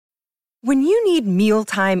When you need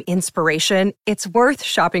mealtime inspiration, it's worth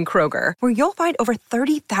shopping Kroger, where you'll find over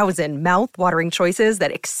 30,000 mouth-watering choices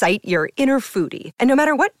that excite your inner foodie. And no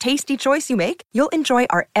matter what tasty choice you make, you'll enjoy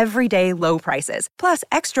our everyday low prices, plus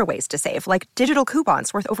extra ways to save, like digital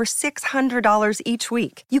coupons worth over $600 each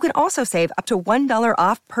week. You can also save up to $1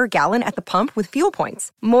 off per gallon at the pump with fuel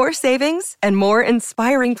points. More savings and more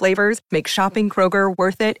inspiring flavors make shopping Kroger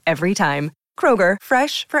worth it every time. Kroger,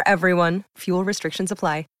 fresh for everyone. Fuel restrictions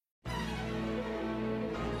apply.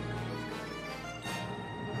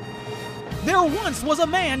 There once was a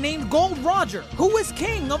man named Gold Roger who was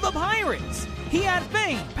king of the pirates. He had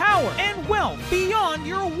fame, power, and wealth beyond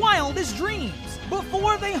your wildest dreams.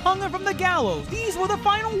 Before they hung him from the gallows, these were the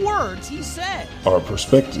final words he said. Our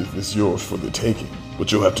perspective is yours for the taking,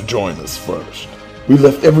 but you'll have to join us first. We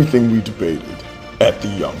left everything we debated at the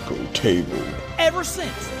Yonkō table. Ever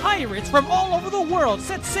since, pirates from all over the world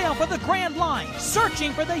set sail for the Grand Line,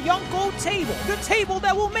 searching for the Yonkō table, the table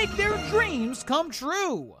that will make their dreams come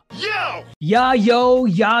true. Yo,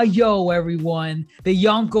 everyone. The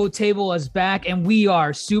Yonkō table is back, and we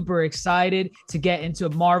are super excited to get into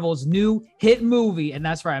Marvel's new hit movie. And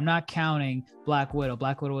that's right, I'm not counting Black Widow.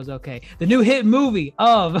 Black Widow was okay. The new hit movie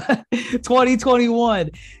of 2021,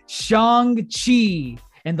 Shang-Chi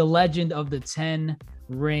and the Legend of the 10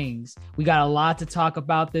 Rings. We got a lot to talk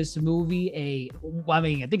about this movie. I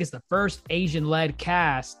think it's the first Asian-led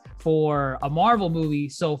cast for a Marvel movie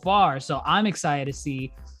so far. So I'm excited to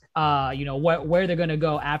see where they're gonna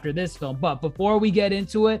go after this film. But before we get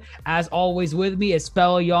into it, as always with me is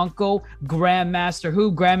fellow Yonkō, Grandmaster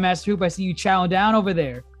Hoop. I see you chowing down over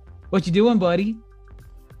there. What you doing, buddy?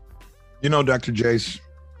 You know, Dr. Jace,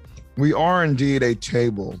 we are indeed a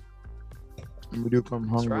table. And we do come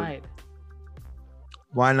hungry. That's right.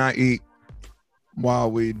 Why not eat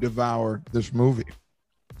while we devour this movie?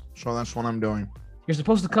 So that's what I'm doing. You're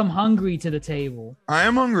supposed to come hungry to the table. I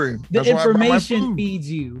am hungry. The information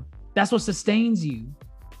feeds you. That's what sustains you.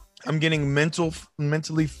 I'm getting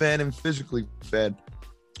mentally fed and physically fed.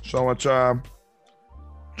 So it's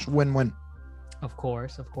win-win. Of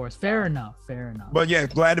course. Fair enough. But yeah,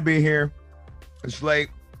 glad to be here. It's late,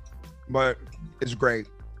 but it's great.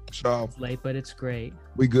 So it's late, but it's great.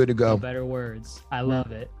 We good to go. No better words. I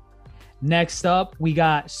love it. Next up, we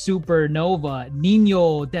got Supernova,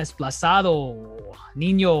 Niño Desplazado.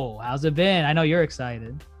 Niño, how's it been? I know you're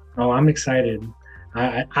excited. Oh, I'm excited.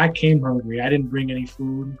 I came hungry. I didn't bring any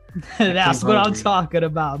food. That's what I'm talking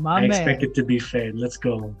about, my man. I expected to be fed. Let's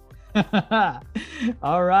go.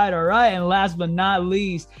 All right. And last but not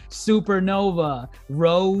least, Supernova,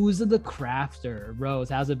 Rose the Crafter. Rose,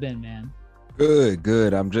 how's it been, man?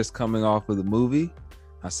 Good. I'm just coming off of the movie.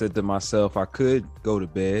 I said to myself, I could go to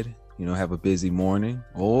bed, have a busy morning,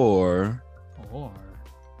 or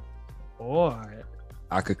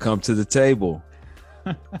I could come to the table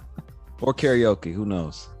or karaoke. Who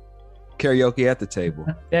knows? Karaoke at the table.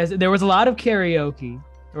 There was a lot of karaoke.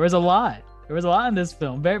 There was a lot in this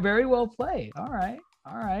film. Very, very well played. All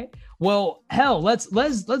right. Well, hell, let's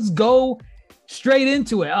go straight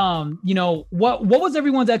into it. What was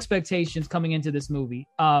everyone's expectations coming into this movie?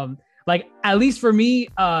 At least for me,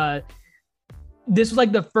 this was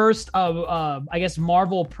like the first I guess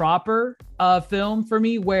Marvel proper film for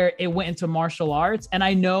me where it went into martial arts. And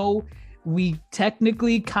I know we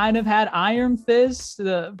technically kind of had Iron Fist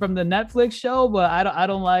from the Netflix show, but I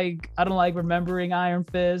don't like remembering Iron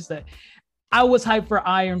Fist. That I was hyped for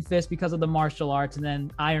Iron Fist because of the martial arts, and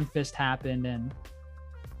then Iron Fist happened, and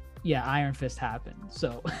yeah, Iron Fist happened.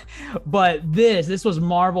 So, but this was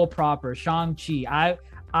Marvel proper, Shang-Chi.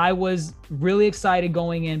 I was really excited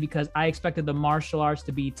going in because I expected the martial arts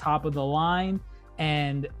to be top of the line,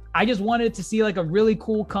 and I just wanted to see like a really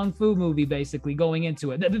cool kung fu movie basically going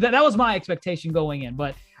into it. That was my expectation going in,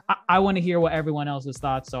 but I want to hear what everyone else's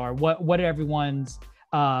thoughts are. What everyone's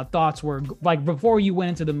thoughts were like before you went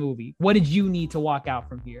into the movie. What did you need to walk out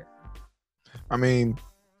from here? I mean,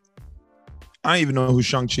 I didn't even know who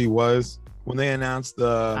Shang-Chi was when they announced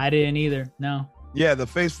the... I didn't either, no. Yeah, the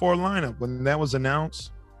Phase 4 lineup, when that was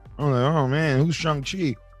announced, I was like, oh man, who's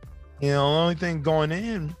Shang-Chi? The only thing going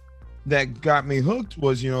in that got me hooked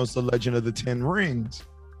was, it's the Legend of the 10 Rings.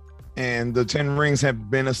 And the 10 Rings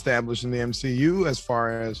have been established in the MCU as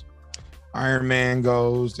far as Iron Man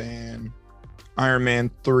goes and Iron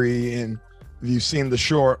Man 3. And if you've seen the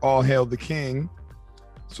short, All Hail the King.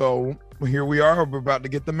 So here we are. We're about to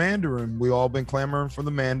get the Mandarin. We all been clamoring for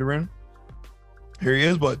the Mandarin. Here he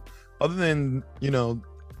is. But other than,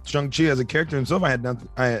 Shang-Chi as a character himself, I had nothing.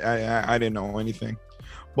 I didn't know anything.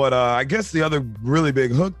 But I guess the other really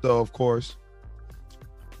big hook, though, of course,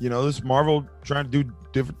 this Marvel trying to do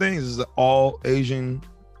different things. This is an all Asian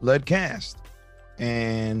led cast.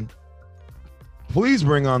 And please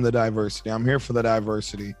bring on the diversity. I'm here for the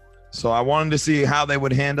diversity. So I wanted to see how they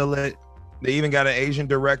would handle it. They even got an Asian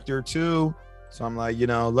director too. So I'm like,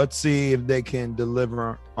 let's see if they can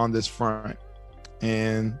deliver on this front.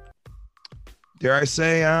 And dare I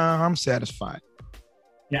say, I'm satisfied.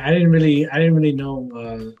 Yeah, I didn't really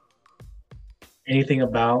know anything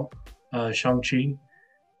about Shang-Chi.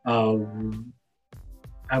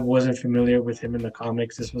 I wasn't familiar with him in the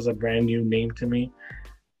comics. This was a brand new name to me.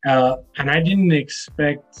 And I didn't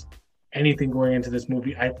expect anything going into this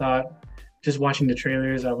movie. I thought, just watching the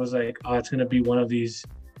trailers, I was like, oh, it's going to be one of these,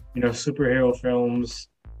 superhero films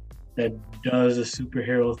that does a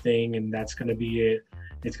superhero thing, and that's going to be it.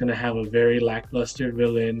 It's going to have a very lackluster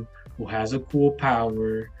villain who has a cool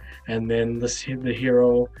power, and then the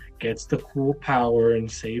hero gets the cool power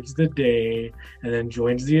and saves the day, and then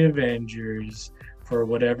joins the Avengers for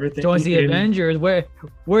whatever thing. Joins the Avengers?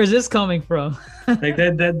 Where is this coming from? Like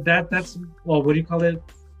that's what do you call it?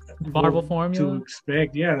 Marvel formula? To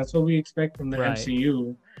expect. Yeah, that's what we expect from the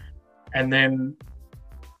MCU. And then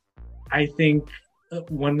I think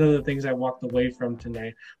one of the things I walked away from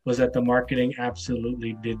tonight was that the marketing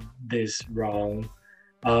absolutely did this wrong.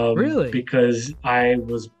 Really? Because I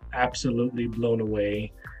was absolutely blown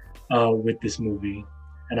away with this movie.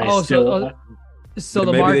 And so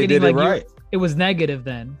the marketing, like, it was negative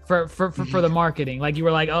then for the marketing. Like, you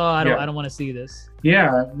were like, oh, I don't want to see this.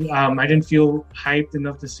 Yeah, I didn't feel hyped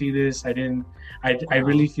enough to see this. I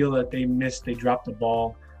really feel that they dropped the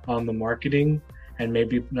ball on the marketing, and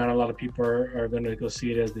maybe not a lot of people are going to go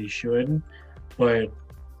see it as they should. But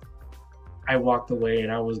I walked away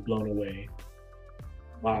and I was blown away.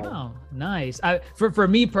 Wow. Oh, nice. For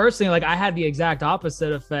me personally, like, I had the exact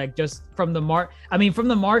opposite effect just from the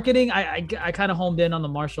marketing. I kind of homed in on the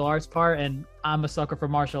martial arts part, and I'm a sucker for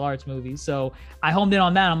martial arts movies. So I homed in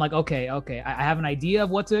on that. I'm like, okay. I have an idea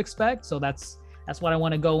of what to expect. So that's what I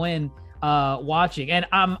want to go in watching. And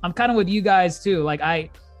I'm kind of with you guys too. Like,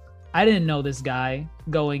 I didn't know this guy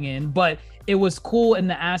going in, but it was cool in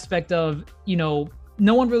the aspect of, no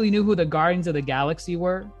one really knew who the Guardians of the Galaxy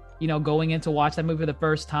were, going in to watch that movie for the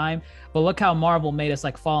first time. But look how Marvel made us,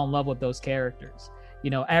 like, fall in love with those characters.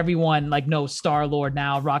 Everyone, like, knows Star-Lord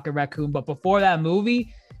now, Rocket Raccoon. But before that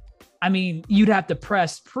movie, I mean, you'd have to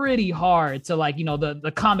press pretty hard to, like,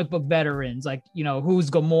 the comic book veterans, like,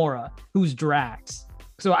 who's Gamora, who's Drax.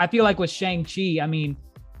 So I feel like with Shang-Chi, I mean,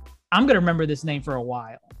 I'm going to remember this name for a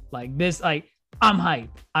while. Like, this, like, I'm hyped.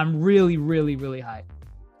 I'm really, really, really hyped.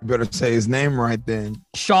 You better say his name right then.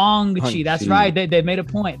 Shang-Chi. That's right. They made a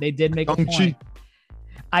point. They did make a point.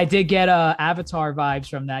 I did get Avatar vibes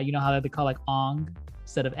from that. You know how they call, like, Ong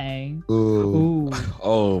instead of Aang. Ooh.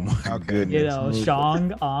 Oh my goodness.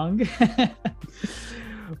 Shang, Ong.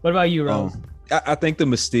 What about you, Rose? I think the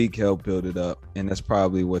mystique helped build it up, and that's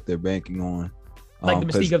probably what they're banking on. Like the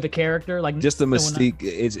mystique of the character, like just the mystique.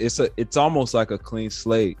 It's almost like a clean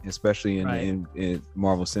slate, especially in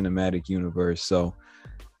Marvel Cinematic Universe. So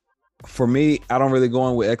for me, I don't really go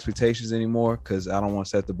in with expectations anymore because I don't want to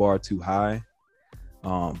set the bar too high.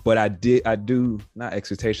 But I do not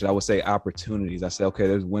expectations. I would say opportunities. I say, okay,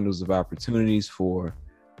 there's windows of opportunities for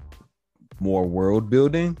more world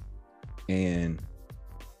building and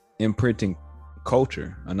imprinting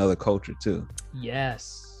culture, another culture too.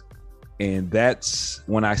 Yes. And that's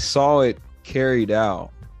when I saw it carried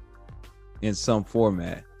out in some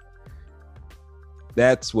format.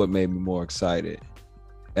 That's what made me more excited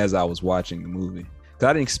as I was watching the movie.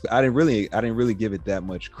 I didn't really give it that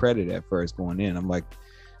much credit at first going in. I'm like,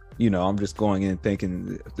 I'm just going in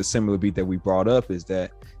thinking the similar beat that we brought up is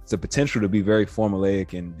that it's a potential to be very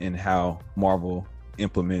formulaic in how Marvel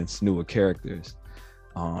implements newer characters.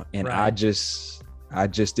 And right. I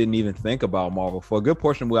just didn't even think about Marvel for a good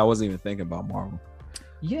portion of the movie. I wasn't even thinking about Marvel.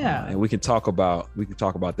 Yeah. And we can talk about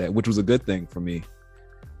that, which was a good thing for me.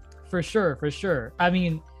 For sure. I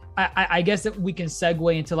mean, I guess that we can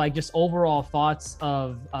segue into, like, just overall thoughts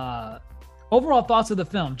of the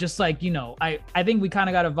film. Just like, I think we kind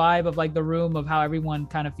of got a vibe of, like, the room of how everyone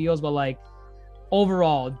kind of feels, but, like,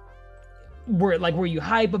 overall, were you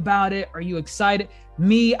hype about it? Are you excited?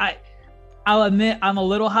 Me, I'll admit I'm a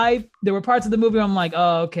little hyped. There were parts of the movie where I'm like,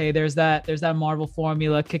 oh, okay, there's that Marvel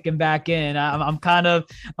formula kicking back in. I'm kind of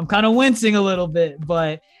wincing a little bit,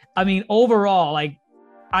 but I mean, overall, like,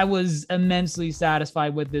 I was immensely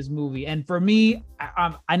satisfied with this movie. And for me,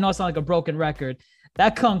 I know I sound like a broken record.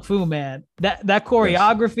 That Kung Fu, man, that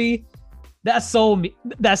choreography, that sold me.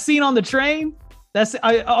 That scene on the train,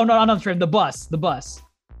 not on the train, the bus.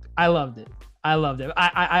 I loved it.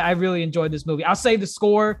 I really enjoyed this movie. I'll save the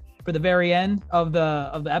score for the very end of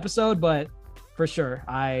the episode, but for sure.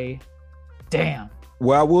 Damn.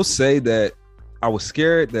 Well, I will say that I was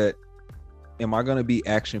scared that am I going to be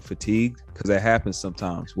action fatigued? Because that happens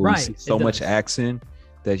sometimes where we see so much action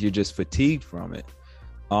that you're just fatigued from it.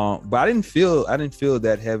 But I didn't feel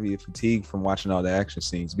that heavy of fatigue from watching all the action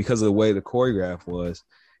scenes because of the way the choreograph was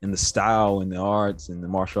and the style and the arts and the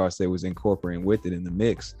martial arts they was incorporating with it in the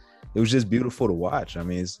mix. It was just beautiful to watch. I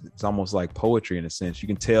mean, it's almost like poetry in a sense. You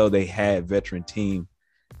can tell they had veteran team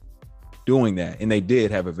doing that, and they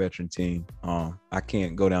did have a veteran team. I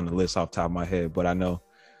can't go down the list off the top of my head, but I know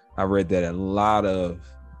I read that a lot of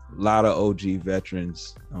OG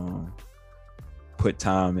veterans put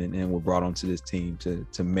time and were brought onto this team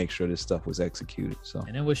to make sure this stuff was executed. So,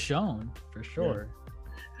 and it was shown for sure.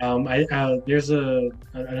 Yeah. There's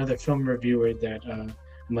another film reviewer that I'm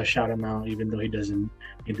gonna shout him out, even though he doesn't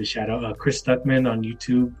need the shout out. Chris Stuckman on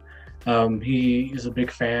YouTube. He is a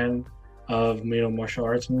big fan of martial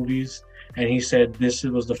arts movies, and he said this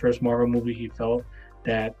was the first Marvel movie he felt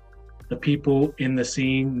that the people in the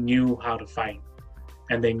scene knew how to fight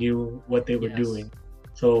and they knew what they were doing.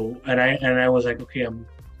 So and I was like, okay, I'm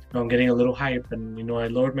getting a little hype, and I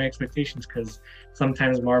lowered my expectations because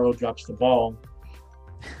sometimes Marvel drops the ball.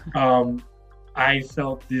 I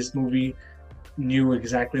felt this movie knew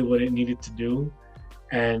exactly what it needed to do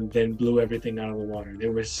and then blew everything out of the water.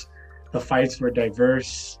 The fights were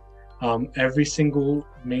diverse. Every single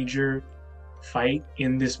major fight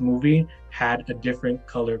in this movie had a different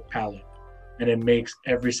color palette, and it makes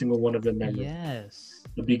every single one of them memorable. Yes.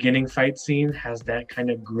 The beginning fight scene has that kind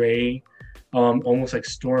of gray, almost like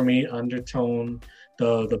stormy undertone.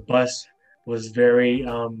 The bus was very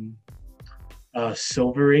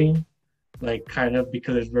silvery, like kind of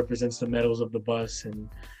because it represents the metals of the bus. And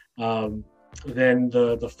then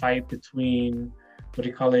the fight between, what do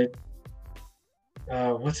you call it?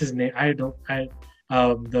 What's his name?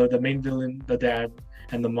 The main villain, the dad,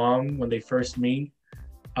 and the mom, when they first meet,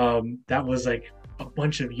 that was like a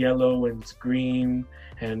bunch of yellow and green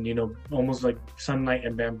and almost like sunlight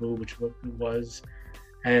and bamboo, which it was.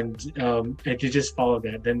 And it just followed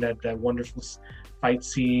that. Then that wonderful fight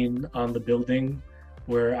scene on the building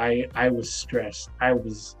where I was stressed. I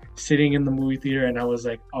was sitting in the movie theater and I was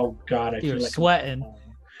like, oh God, I feel like sweating.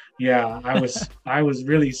 Yeah, I was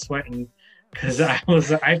really sweating because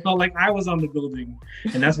I felt like I was on the building.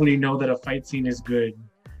 And that's when you know that a fight scene is good,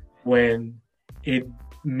 when it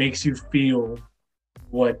makes you feel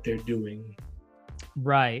what they're doing.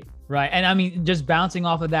 Right. And I mean, just bouncing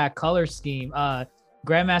off of that color scheme,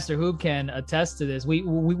 Grandmaster Hoop can attest to this.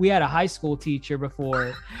 We had a high school teacher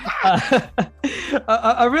before,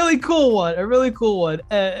 a really cool one.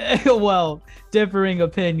 Well, differing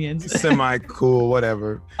opinions. Semi-cool,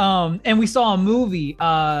 whatever. And we saw a movie.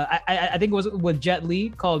 I think it was with Jet Li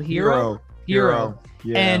called Hero. Yeah.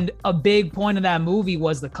 And a big point of that movie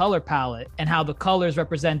was the color palette and how the colors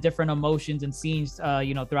represent different emotions and scenes,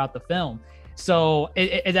 throughout the film. So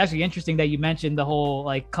it's actually interesting that you mentioned the whole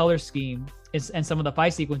like color scheme and some of the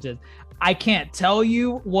fight sequences. I can't tell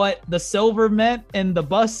you what the silver meant in the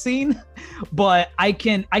bus scene, but I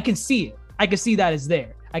can see it. I can see that it's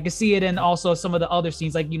there. I can see it in also some of the other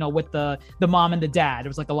scenes, like, with the mom and the dad. It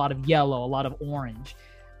was like a lot of yellow, a lot of orange.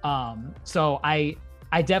 So I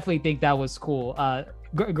definitely think that was cool.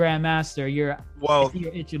 Grandmaster, you're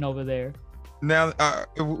itching over there. Now,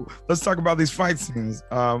 let's talk about these fight scenes.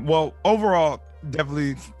 Well, overall,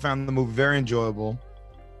 definitely found the movie very enjoyable.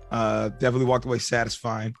 Definitely walked away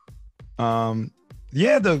satisfied. The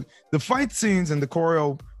fight scenes and the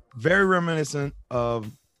choreo, very reminiscent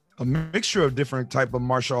of a mixture of different type of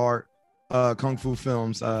martial art, kung fu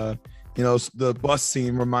films. The bus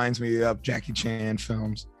scene reminds me of Jackie Chan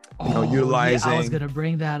films. Utilizing. Yeah, I was gonna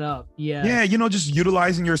bring that up. Yeah. Yeah, just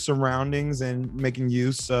utilizing your surroundings and making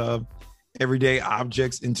use of everyday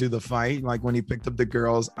objects into the fight, like when he picked up the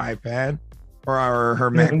girl's iPad or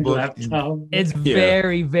her MacBook. It's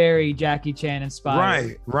very, very Jackie Chan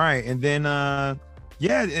inspired. Right. And then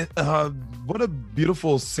what a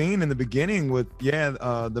beautiful scene in the beginning with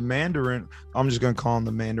the Mandarin. I'm just gonna call him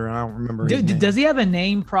the Mandarin. I don't remember his name. Does he have a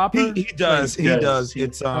name proper? He does. He does.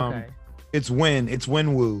 It's okay. It's Wen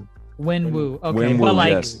Wu. Wen Wu. Okay. Wen Wu, well,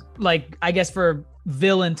 like I guess for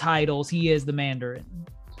villain titles, he is the Mandarin.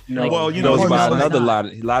 No, he goes by another lot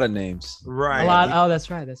of names. Right. Oh, that's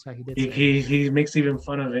right. He did. He makes even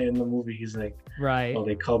fun of it in the movie. He's like, right. Oh,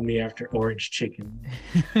 they called me after orange chicken.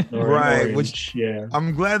 Right. Orange,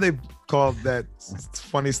 I'm glad they called that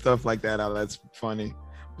funny stuff like that out. That's funny.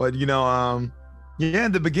 But in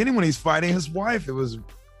the beginning when he's fighting his wife, it was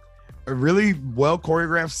a really well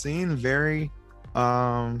choreographed scene. Very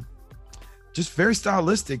just very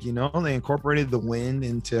stylistic. They incorporated the wind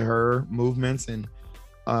into her movements, and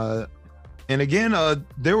again,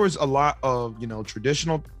 there was a lot of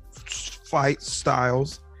traditional fight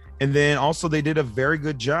styles, and then also they did a very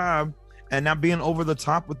good job at not being over the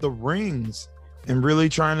top with the rings and really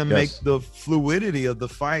trying to make the fluidity of the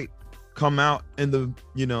fight come out in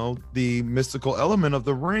the mystical element of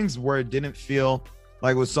the rings, where it didn't feel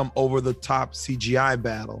like it was some over the top CGI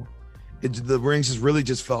battle. The rings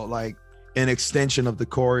just felt like an extension of the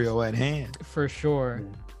choreo at hand. For sure.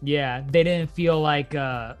 Yeah, they didn't feel like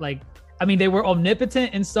they were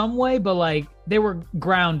omnipotent in some way, but like they were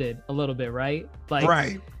grounded a little bit, right? Like,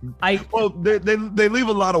 right. They leave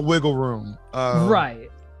a lot of wiggle room. Right.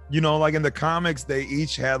 Like in the comics, they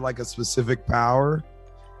each had like a specific power.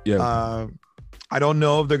 Yeah. I don't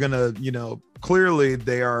know if they're gonna, clearly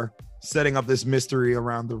they are setting up this mystery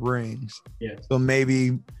around the rings. Yeah. So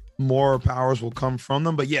maybe more powers will come from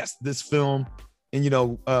them. But yes, this film, and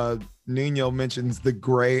Nino mentions the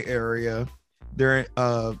gray area. The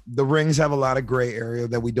rings have a lot of gray area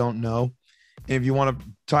that we don't know. And if you want to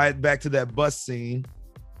tie it back to that bus scene,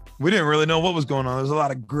 we didn't really know what was going on. There's a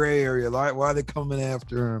lot of gray area. Like, why are they coming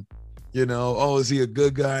after him? Is he a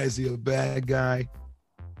good guy? Is he a bad guy?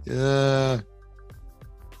 Your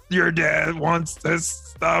dad wants this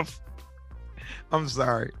stuff. I'm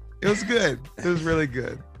sorry. It was good. It was really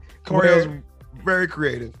good. Choreo's very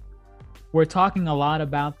creative. We're talking a lot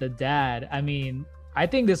about the dad. I mean, I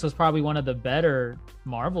think this was probably one of the better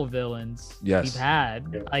Marvel villains we've had.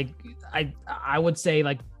 Yeah. Like, I would say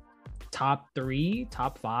like top 3,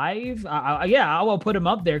 top 5. I will put him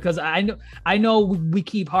up there because I know we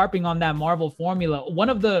keep harping on that Marvel formula. One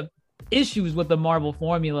of the issues with the Marvel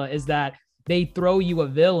formula is that they throw you a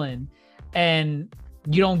villain and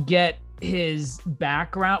you don't get his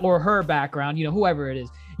background or her background, whoever it is.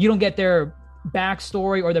 You don't get their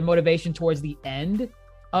backstory or their motivation towards the end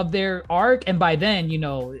of their arc, and by then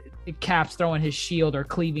Cap's throwing his shield or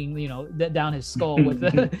cleaving down his skull with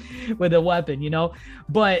a weapon,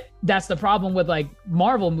 but that's the problem with like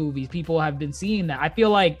Marvel movies. People have been seeing that. I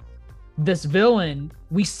feel like this villain,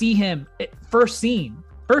 we see him first scene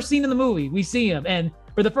in the movie, we see him, and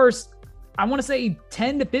for the first, I want to say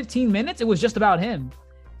 10 to 15 minutes, it was just about him.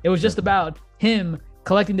 It was just about him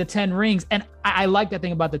collecting the 10 rings. And I like that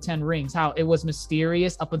thing about the 10 rings, how it was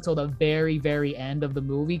mysterious up until the very, very end of the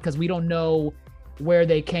movie, because we don't know where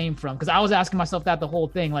they came from. Because I was asking myself that the whole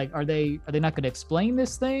thing, like, are they not going to explain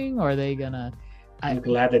this thing, or are they gonna? I'm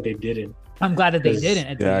glad that they didn't. I'm glad that they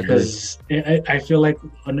didn't. Because I feel like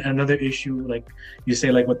another issue, like you say,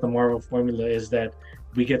 like with the Marvel formula, is that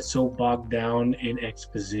we get so bogged down in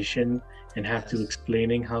exposition and have to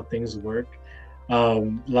explaining how things work.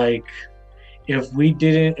 Like if we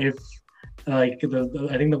didn't, I think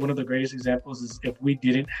that one of the greatest examples is if we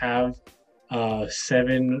didn't have 5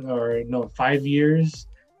 years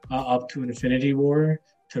up to Infinity War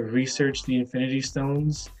to research the Infinity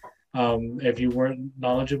Stones. If you weren't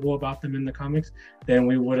knowledgeable about them in the comics, then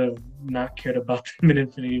we would have not cared about them in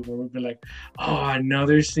Infinity War. We'd be like, oh,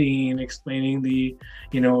 another scene explaining the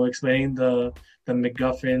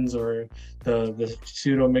MacGuffins or the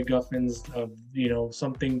pseudo MacGuffins of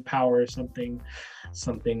something power, something.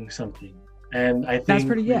 And I think that's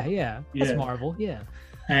pretty that's Marvel,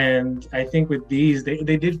 And I think with these,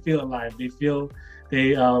 they did feel alive.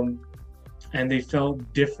 And they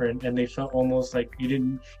felt different, and they felt almost like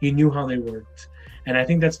you knew how they worked. And I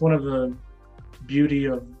think that's one of the beauty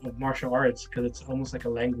of martial arts, because it's almost like a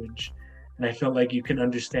language. And I felt like you can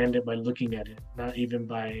understand it by looking at it, not even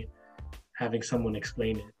by having someone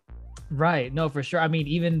explain it. Right. No, for sure. I mean,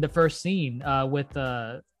 even the first scene with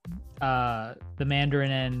the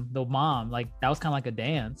Mandarin and the mom, like that was kind of like a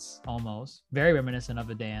dance, almost very reminiscent of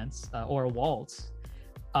a dance or a waltz.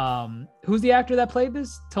 Who's the actor that played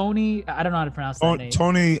this? Tony, I don't know how to pronounce that name.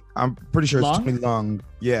 Tony, I'm pretty sure Lung? it's Tony Lung.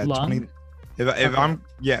 Yeah, Lung? Tony.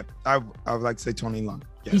 I would like to say Tony Lung.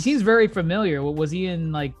 Yes. He seems very familiar. Was he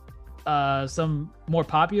in like some more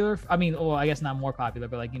popular? I mean, well, I guess not more popular,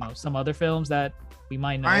 but like some other films that we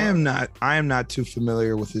might know. I am not too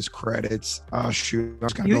familiar with his credits. Shoot,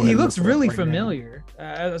 he looks really familiar.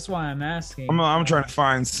 That's why I'm asking. I'm trying to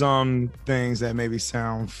find some things that maybe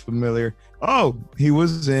sound familiar. Oh, he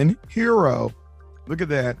was in Hero. Look at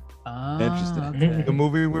that. Interesting. Okay. The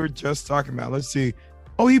movie we were just talking about. Let's see.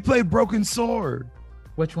 Oh, he played Broken Sword.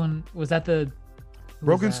 Which one was that?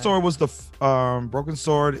 Broken Sword was the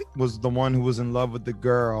one who was in love with the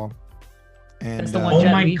girl. And that's the one. Oh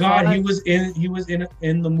my God, he was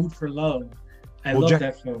in the Mood for Love. I love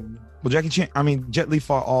that film. Well, Jackie Chan. I mean, Jet Li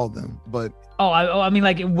fought all of them, but I mean,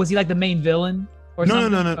 like, was he like the main villain? Or no.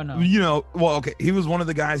 something? Or no? Well, okay, he was one of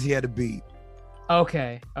the guys he had to beat.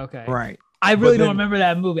 Okay. Right. I really don't remember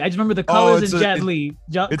that movie. I just remember the colors and Jet Li.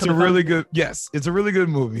 It's a really good. Yes, it's a really good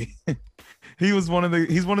movie. He's one of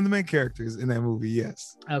the main characters in that movie.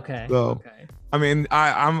 Yes. Okay. So, okay. I mean,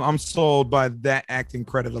 I'm sold by that acting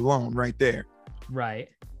credit alone, right there. Right.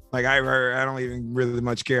 Like I don't even really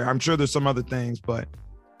much care. I'm sure there's some other things, but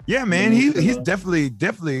yeah, man, he's definitely.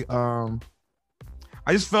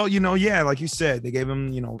 I just felt, like you said, they gave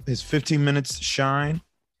him, his 15 minutes to shine,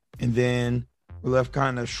 and then we're left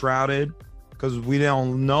kind of shrouded because we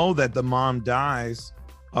don't know that the mom dies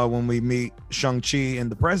when we meet Shang-Chi in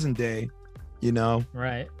the present day,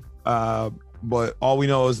 Right. But all we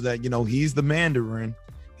know is that, he's the Mandarin.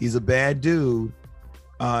 He's a bad dude.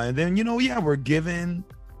 And then, we're given,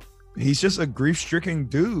 he's just a grief-stricken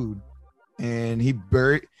dude. And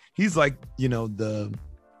he's like,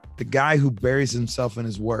 the guy who buries himself in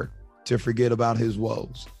his work to forget about his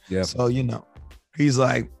woes. Yeah. So, he's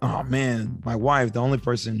like, oh man, my wife, the only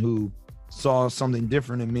person who saw something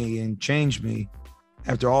different in me and changed me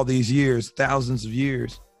after all these years, thousands of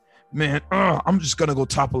years, man, I'm just going to go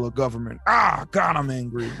topple a government. God, I'm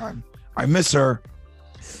angry. I miss her.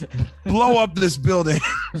 Blow up this building.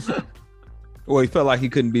 Well, he felt like he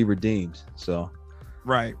couldn't be redeemed. So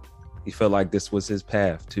right. He felt like this was his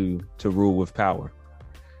path to rule with power.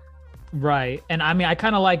 Right. And I mean, I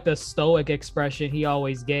kind of like the stoic expression he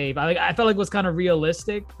always gave. I felt like it was kind of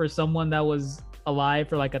realistic for someone that was alive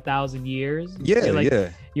for like 1,000 years. Yeah.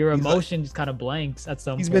 Your emotion just kind of blanks at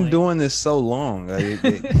some point. He's been doing this so long.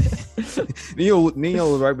 Neo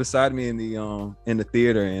was right beside me in the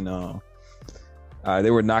theater, and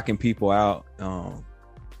they were knocking people out.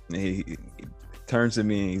 He turns to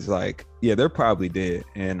me and he's like, yeah, they're probably dead.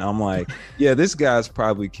 And I'm like, yeah, this guy's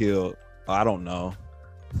probably killed, I don't know,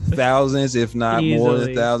 thousands, if not more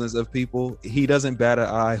than thousands of people. He doesn't bat an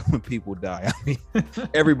eye when people die. I mean,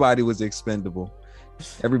 everybody was expendable.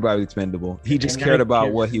 He just cared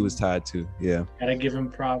about what he was tied to. Yeah. Gotta give him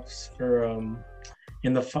props for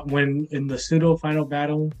in the pseudo final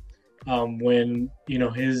battle, when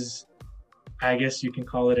his, I guess you can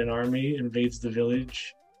call it, an army invades the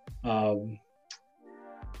village.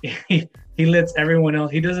 He lets everyone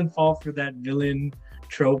else. He doesn't fall for that villain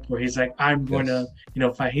trope where he's like, I'm going to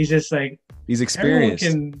fight. He's just like, he's experienced.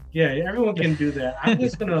 Everyone can do that. I'm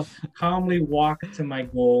just gonna calmly walk to my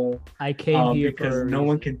goal. I came here because no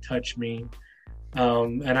one can touch me.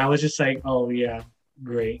 And I was just like, oh yeah,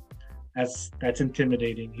 great. That's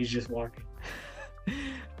intimidating. He's just walking.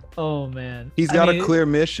 Oh man, he's got a clear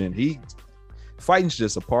mission. Fighting's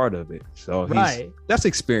just a part of it. So that's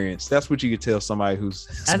experience. That's what you could tell somebody who's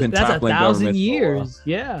been toppling 1,000 years.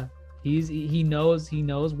 Yeah. He knows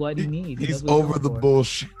what he needs. He's over the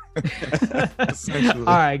bullshit. All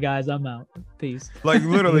right, guys, I'm out. Peace. Like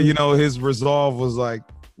literally, his resolve was like,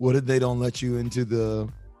 what if they don't let you into the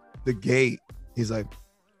gate? He's like,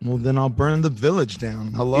 well, then I'll burn the village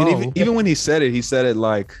down. Hello. And even when he said it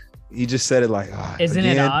like, he just said it like, isn't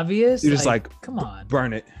it obvious? You're just like, come on,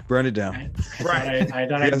 burn it down. I thought I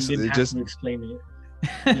didn't have to explain it.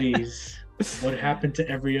 Please, what happened to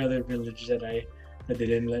every other village that they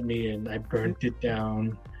didn't let me in? I burnt it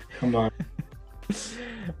down. Come on.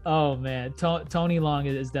 Oh man, Tony Leung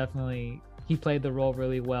is definitely, he played the role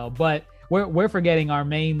really well. But we're forgetting our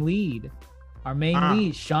main lead,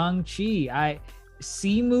 Shang-Chi.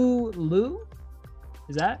 Simu Liu.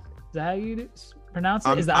 Is that how you pronounce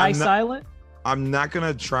it? Is the I silent? I'm not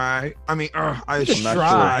gonna try. I mean, I should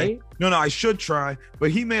try. No, I should try.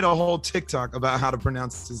 But he made a whole TikTok about how to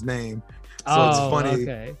pronounce his name. So it's funny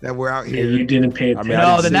that we're out here. Yeah, you didn't pay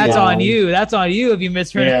attention. Then that's on you. That's on you if you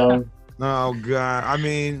mispronounce. Oh God! I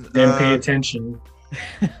mean, didn't pay attention.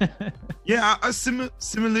 Yeah,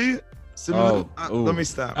 similarly. Let me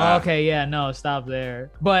stop. Okay, yeah, no, stop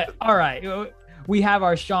there. But all right, we have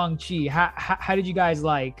our Shang-Chi. How did you guys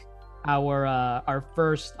like our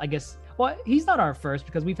first? I guess. Well, he's not our first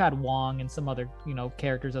because we've had Wong and some other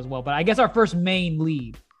characters as well. But I guess our first main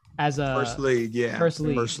lead as a first lead. Yeah, first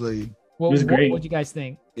lead. It was great. What do you guys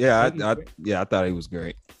think? Yeah, I thought he was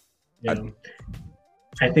great. Yeah.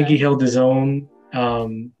 I think he held his own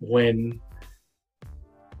when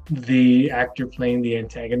the actor playing the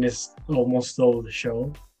antagonist almost stole the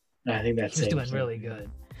show. I think that's doing really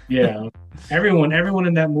good. Yeah, everyone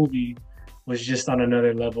in that movie was just on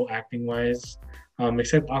another level acting wise,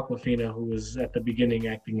 except Awkwafina, who was at the beginning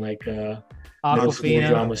acting like a middle school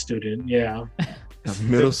drama student. Yeah, a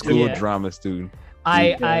middle school drama student.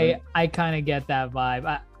 I kind of get that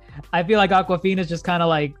vibe. I feel like Awkwafina's just kind of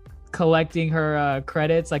like collecting her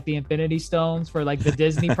credits, like the Infinity Stones for like the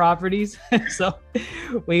Disney properties. So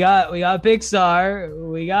we got Pixar,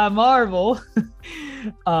 we got Marvel.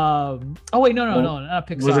 Oh wait, no, not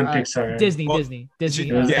Pixar. Wasn't Pixar. Disney.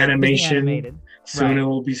 It was animation. Animated. Soon it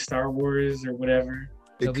will be Star Wars or whatever.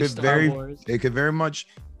 It could very much.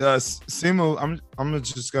 Simu, I'm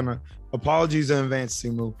just gonna apologies in advance,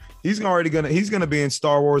 Simu. He's gonna be in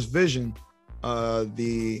Star Wars Vision,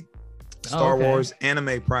 the Star Wars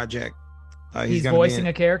anime project. He's voicing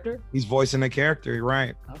a character. He's voicing a character,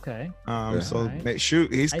 right? Okay. So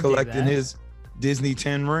shoot, he's collecting his Disney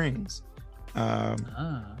 10 rings.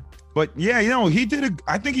 But yeah,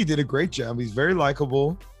 I think he did a great job. He's very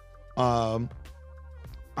likable. I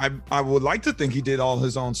would like to think he did all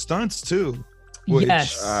his own stunts too. Which,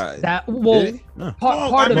 yes,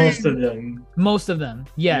 most of them.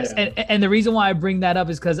 Yes, yeah. and the reason why I bring that up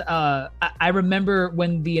is because I remember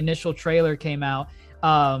when the initial trailer came out.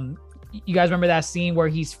 You guys remember that scene where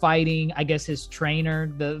he's fighting, I guess, his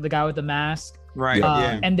trainer, the guy with the mask, right?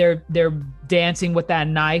 And they're dancing with that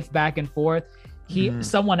knife back and forth.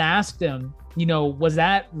 Someone asked him, was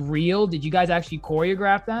that real? Did you guys actually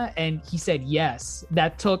choreograph that? And he said yes.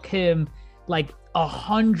 That took him like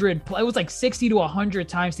 100. It was like 60 to 100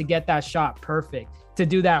 times to get that shot perfect, to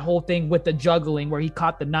do that whole thing with the juggling where he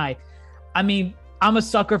caught the knife. I mean, I'm a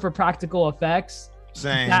sucker for practical effects.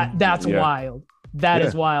 Same. That's wild. That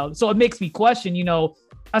is wild. So it makes me question,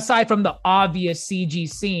 aside from the obvious CG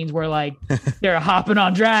scenes where like they're hopping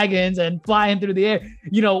on dragons and flying through the air,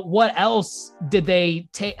 what else did they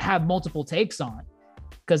have multiple takes on?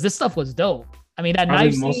 Because this stuff was dope. I mean, that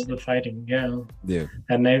knife most scene, of the fighting, yeah.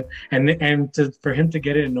 And for him to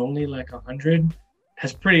get it in only like 100,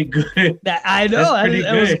 that's pretty good. I know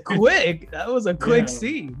that was quick. That was a quick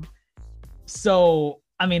scene. So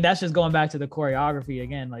I mean, that's just going back to the choreography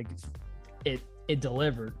again. Like it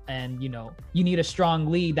delivered, and you need a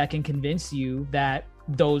strong lead that can convince you that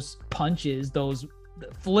those punches, those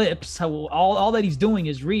flips, all that he's doing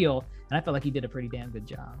is real. And I felt like he did a pretty damn good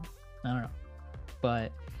job. I don't know,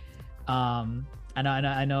 but I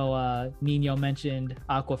know Nino mentioned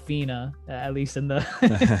Aquafina, at least in the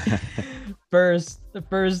first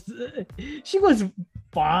she was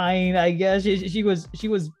fine, I guess. She was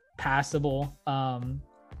passable.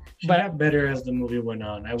 She got better as the movie went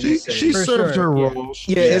on. I would say she served her role.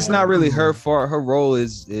 Yeah, it's not really her fault. Her role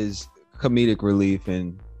is comedic relief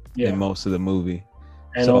in most of the movie.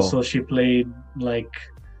 And also she played like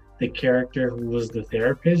the character who was the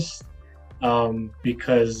therapist,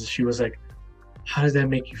 because she was like, how does that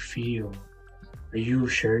make you feel? Are you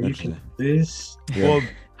sure you can do this? Yeah. Well,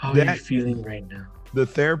 how are you feeling right now? The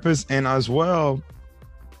therapist, and as well,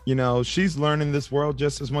 she's learning this world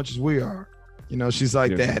just as much as we are. She's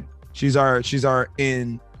like that. She's our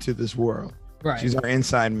into this world. Right. She's our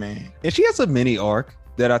inside man. And she has a mini arc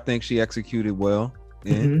that I think she executed well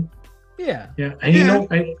in. Yeah.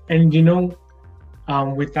 And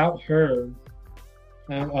without her,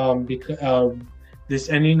 because this,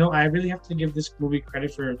 and I really have to give this movie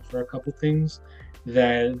credit for a couple things.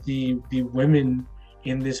 That the women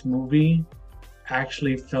in this movie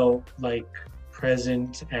actually felt like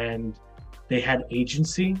present and they had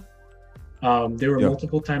agency. There were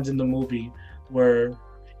multiple times in the movie where,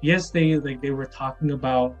 yes, they were talking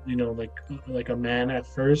about, like a man at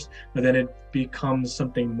first, but then it becomes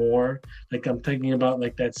something more. Like I'm thinking about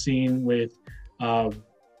like that scene with the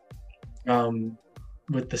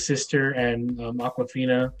sister and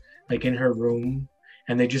Aquafina, like in her room,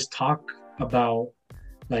 and they just talk about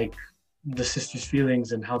like the sister's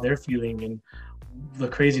feelings and how they're feeling and the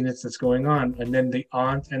craziness that's going on. And then the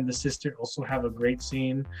aunt and the sister also have a great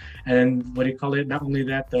scene. And not only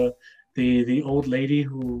that, the old lady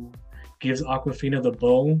who gives Aquafina the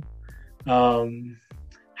bow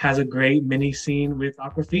has a great mini scene with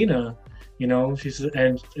Aquafina.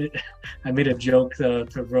 I made a joke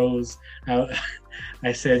to Rose.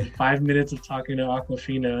 I said 5 minutes of talking to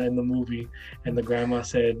Aquafina in the movie, and the grandma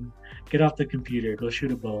said, "Get off the computer, go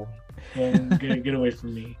shoot a bow, get away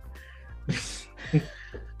from me."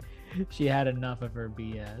 She had enough of her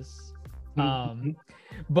BS.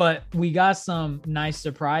 But we got some nice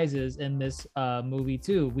surprises in this movie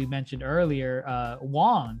too. We mentioned earlier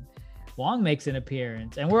Wong makes an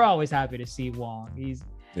appearance, and we're always happy to see Wong.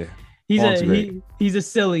 He's a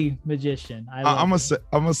silly magician. I'm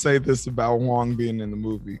gonna say this about Wong being in the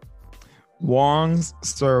movie. Wong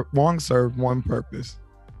served one purpose.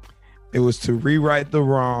 It was to rewrite the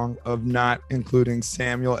wrong of not including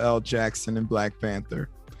Samuel L. Jackson in Black Panther.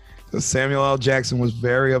 So Samuel L. Jackson was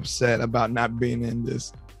very upset about not being in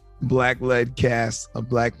this Black-led cast of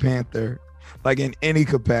Black Panther, like in any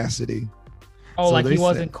capacity. Oh, so like he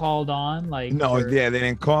wasn't called on? No, they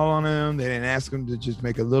didn't call on him. They didn't ask him to just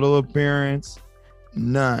make a little appearance.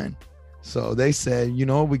 None. So they said, you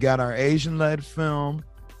know, we got our Asian-led film,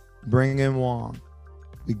 bring in Wong.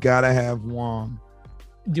 We gotta have Wong.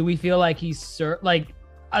 Do we feel like he's like,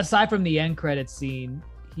 aside from the end credits scene,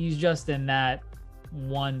 he's just in that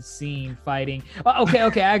one scene fighting?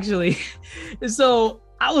 Okay, actually, so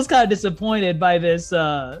I was kind of disappointed by this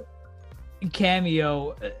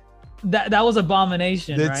cameo. That was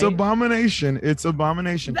Abomination. It's right? Abomination. It's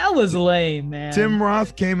Abomination. That was lame, man. Tim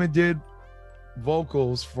Roth came and did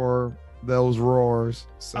vocals for those roars.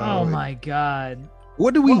 So oh my god.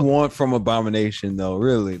 What do we want from Abomination, though?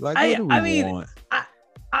 Really? Like, what do we want?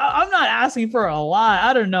 I'm not asking for a lot.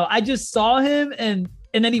 I don't know. I just saw him and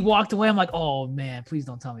then he walked away. I'm like, oh man, please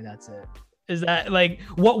don't tell me that's it. Is that like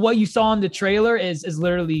what you saw in the trailer is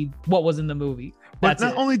literally what was in the movie? But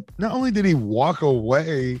not only did he walk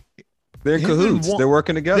away, they're in cahoots. They're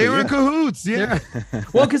working together. They were in cahoots. Yeah.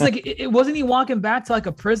 Well, because like it wasn't he walking back to like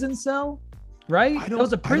a prison cell, right? It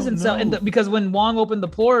was a prison cell, and because when Wong opened the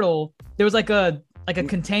portal, there was like a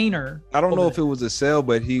container. I don't know if it was a cell,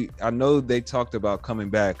 but I know they talked about coming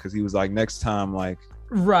back because he was like, next time, like,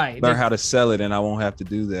 right, learn how to sell it, and I won't have to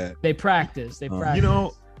do that. They practice. You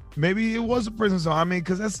know, maybe it was a prison cell. I mean,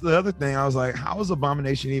 because that's the other thing. I was like, how is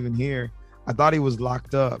Abomination even here? I thought he was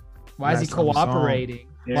locked up. Why is he cooperating?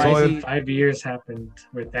 Yeah, so 5 years happened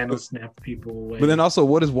where Thanos snapped people away. But then also,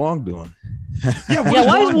 what is Wong doing?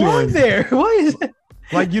 Why is Wong there? Why is it?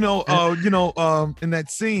 Like, in that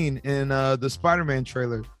scene in the Spider-Man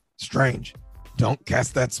trailer, Strange, don't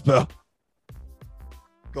cast that spell.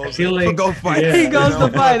 Go fight. Yeah, he goes to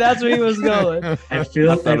fight. That's where he was going. I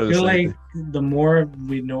feel like the more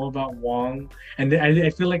we know about Wong, and I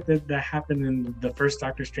feel like that happened in the first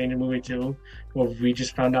Doctor Strange movie too, where we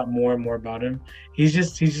just found out more and more about him. He's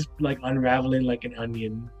just like unraveling like an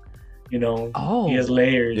onion. You know, he has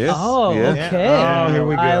layers. Yes. Oh, yeah. Okay. Oh, here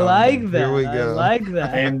we go. I like that. Here we go. I like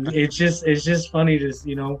that. And it's just funny to,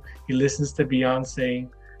 he listens to Beyonce,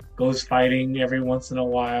 goes fighting every once in a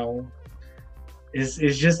while.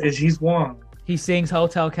 He's Wong. He sings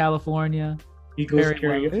Hotel California. He goes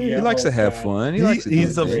karaoke. He likes to have fun. He likes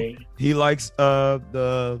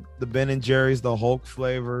the Ben and Jerry's, the Hulk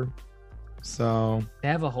flavor. So they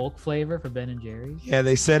have a Hulk flavor for Ben and Jerry's. Yeah,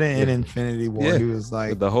 they said it in Infinity War. Yeah. He was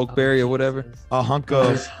like the Hulkberry or whatever. A hunk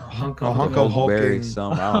of Hulkberry.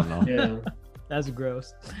 Some I don't know. Yeah, that's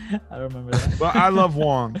gross. I don't remember that. But I love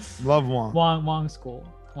Wong. Love Wong. Wong's cool.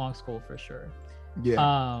 Wong's cool for sure.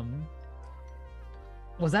 Yeah.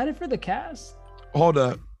 Was that it for the cast? Hold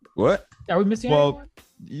up. What? Are we missing anyone?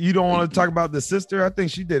 You don't want to talk about the sister? I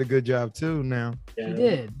think she did a good job too. Now she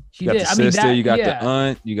did. You got the sister. You got the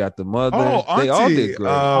aunt. You got the mother. Oh, auntie, they all did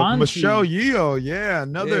great. Michelle Yeoh. Yeah,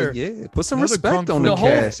 another. Yeah. Put some respect on the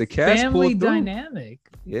cast. The cast family pulled through. dynamic.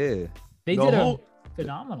 Yeah. They did a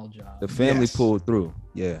phenomenal job. The family pulled through.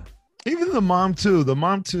 Yeah. Even the mom too.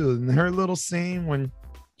 In her little scene when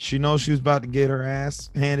she knows she was about to get her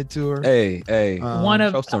ass handed to her. Hey,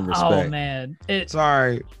 show some respect. Oh man,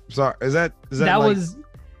 sorry. Is that that like was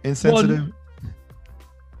insensitive?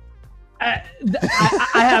 I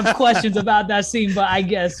have questions about that scene, but I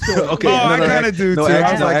guess sure. Okay. I kind of do too.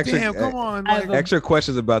 I was like, damn, come on. Extra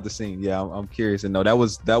questions about the scene. Yeah, I'm curious to know. That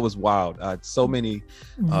was wild. So many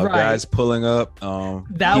guys pulling up.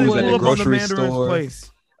 That he was at the grocery the store. Place.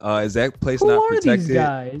 Is that place Who not are protected? These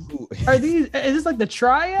guys? Are these? Is this like the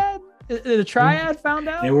Triad? The Triad found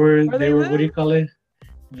out. They were. What do you call it?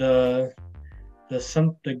 The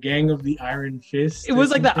gang of the Iron Fist. It was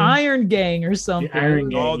like the Iron Gang or something. The Iron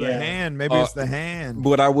Gang. Oh, the hand. Maybe it's the hand.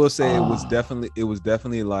 But I will say it was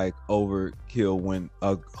definitely like overkill when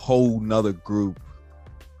a whole nother group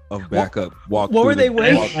of backup walked. What were they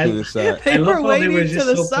waiting? To the side. They were waiting to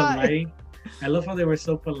the side. Polite. I love how they were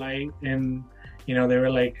so polite, and they were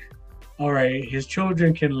like, "All right, his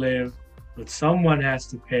children can live, but someone has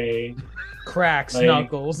to pay." Cracks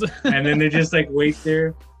knuckles. And then they just like wait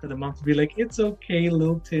there for the mom to be like, "It's okay,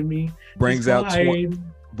 little Timmy." Brings out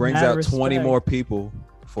 20 more people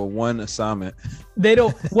for one assignment. They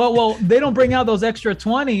don't. Well, they don't bring out those extra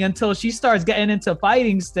 20 until she starts getting into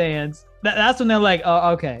fighting stands. That's when they're like, "Oh,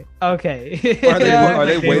 okay." Are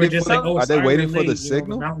they waiting for the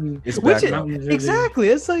signal? Exactly.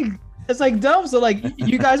 It's like dumb. So like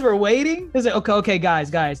you guys were waiting. It's like okay,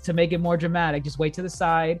 guys. To make it more dramatic, just wait to the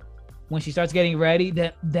side. When she starts getting ready,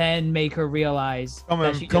 then make her realize. Come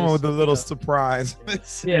on with a little surprise.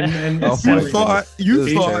 Yeah. And you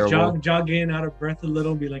thought jog in out of breath a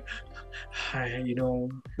little, be like,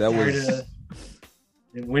 that was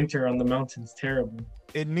in winter on the mountains, terrible.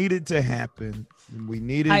 It needed to happen. We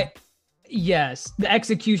needed. Yes, the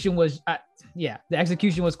execution was. The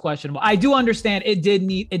execution was questionable. I do understand it did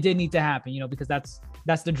need to happen, because that's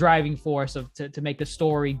that's the driving force to make the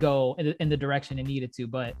story go in the direction it needed to.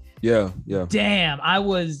 But yeah. Damn, I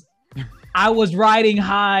was riding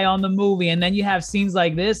high on the movie, and then you have scenes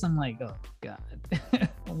like this. I'm like, oh god,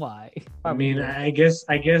 why? I mean, I guess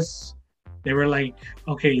they were like,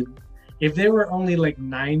 okay, if there were only like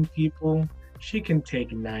 9 people, she can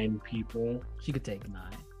take 9 people. She could take 9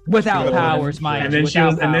 without powers, Mike. And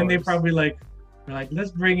then they probably like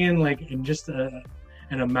let's bring in like in just an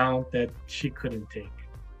amount that she couldn't take.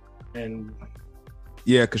 And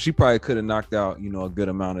yeah, because she probably could have knocked out, a good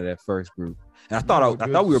amount of that first group. And I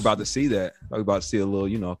thought we were about to see that. I was about to see a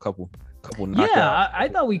little, a couple knockouts. Yeah, I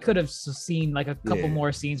thought we could have seen like a couple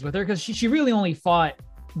more scenes with her, because she really only fought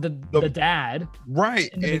the dad right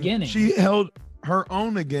in the beginning. She held her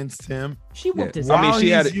own against him. She whooped his. I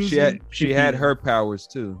mean, she had her powers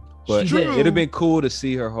too. But it'd have been cool to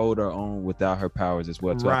see her hold her own without her powers as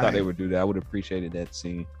well. So I thought they would do that. I would have appreciated that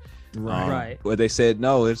scene. Right. But they said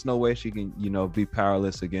no, there's no way she can, be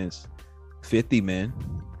powerless against 50 men.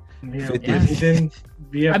 Yeah,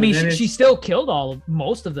 50. I mean, she still killed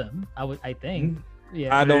most of them. I think.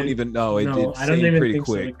 Yeah. I don't even know. It did seem pretty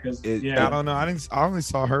quick. So, I don't know. I only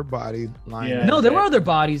saw her body lying. Yeah. No, there were other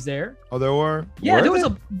bodies there. Oh, there were. Yeah,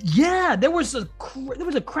 there was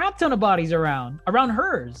a crap ton of bodies around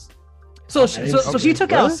hers. So she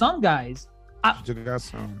took out some guys. She took out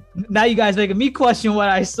some. Now you guys making me question what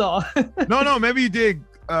I saw. No, maybe you did.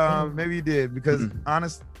 Maybe you did, because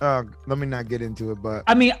let me not get into it, but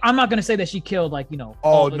I mean, I'm not gonna say that she killed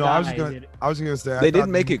all the guys. I was gonna say they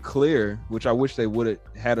didn't make it clear, which I wish they would have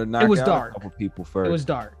had her knock out a couple people first. It was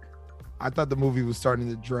dark. I thought the movie was starting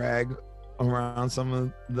to drag around some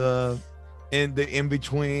of the in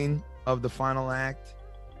between of the final act.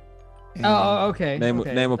 And okay.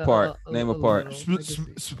 Name a part.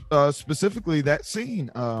 Specifically that scene,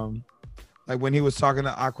 like when he was talking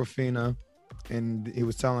to Awkwafina and he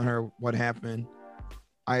was telling her what happened.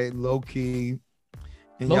 Low-key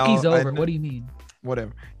Loki's over. What do you mean?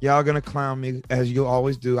 Whatever. Y'all gonna clown me as you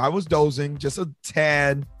always do. I was dozing just a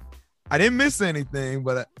tad. I didn't miss anything,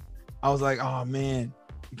 but I was like, oh man,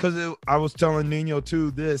 because I was telling Nino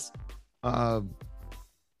too this.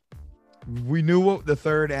 We knew what the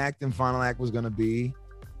third act and final act was gonna be,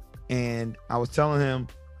 and I was telling him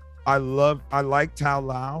I like Tao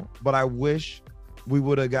Lao, but I wish we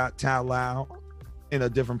would have got Tao Lao in a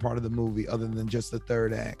different part of the movie other than just the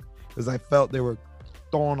third act, because I felt they were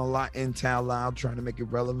throwing a lot in Tao Lao trying to make it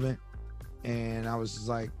relevant, and I was just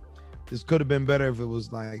like, this could have been better if it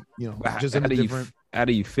was like, just in a different. How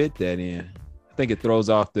do you fit that in? I think it throws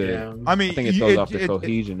off the. Yeah. I mean, I think it throws off the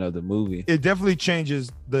cohesion of the movie. It definitely changes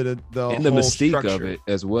the and the whole mystique structure of it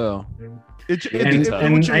as well. It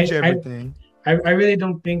would change everything. I really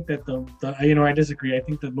don't think that the I disagree. I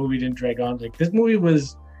think the movie didn't drag on. Like, this movie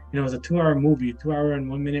was, it was a 2-hour movie, 2-hour and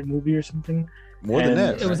 1 minute movie or something. More than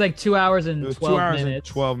that. It was like 2 hours and 12 minutes.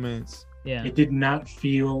 And 12 minutes. Yeah. It did not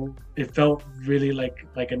feel. It felt really like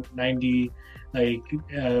a 90,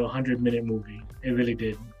 100-minute movie. It really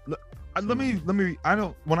did. Let me.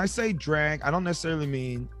 When I say drag, I don't necessarily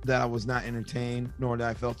mean that I was not entertained, nor that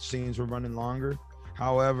I felt the scenes were running longer.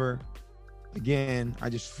 However, again, I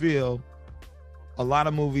just feel a lot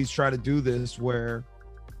of movies try to do this where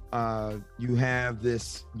you have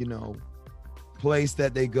this, place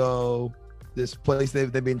that they go, this place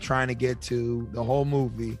they've been trying to get to the whole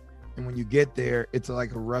movie, and when you get there, it's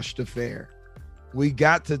like a rushed affair. We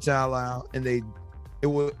got to Tao Lao, and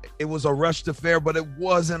it was a rushed affair, but it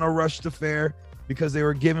wasn't a rushed affair because they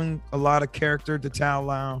were giving a lot of character to Tao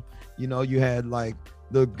Lao. You had like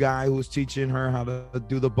the guy who was teaching her how to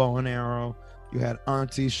do the bow and arrow. You had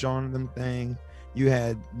Auntie showing them things. You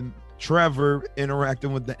had Trevor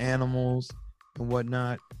interacting with the animals and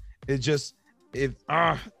whatnot. I'm just being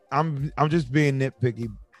nitpicky.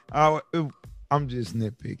 I'm just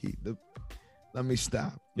nitpicky. Let me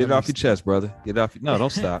stop. Get it off your chest, brother. No, don't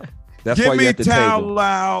stop. That's Give why you're me at the Tao table.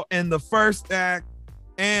 Lao in the first act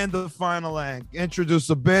and the final act. Introduce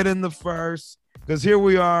a bit in the first, because here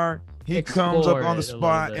we are. He comes up on the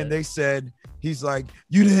spot and they said, he's like,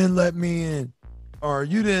 you didn't let me in, or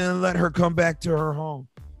you didn't let her come back to her home.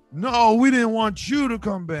 No, we didn't want you to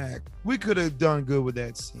come back. We could have done good with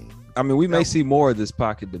that scene. I mean, we may see more of this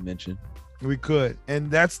pocket dimension. We could. And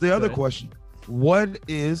that's the other question. What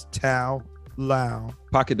is Tao Lao?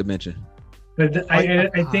 Pocket dimension. But I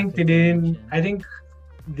think they didn't. I think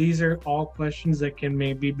these are all questions that can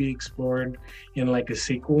maybe be explored in like a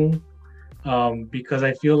sequel, because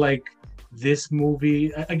I feel like this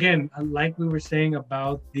movie, again, like we were saying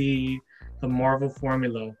about the Marvel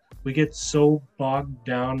formula, we get so bogged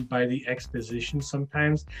down by the exposition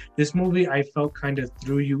sometimes. This movie, I felt, kind of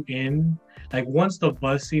threw you in. Like once the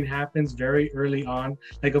bus scene happens very early on,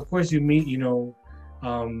 like of course you meet,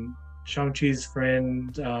 Shang-Chi's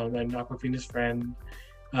friend and Aquafina's friend,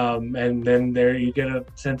 and then there you get a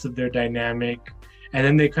sense of their dynamic, and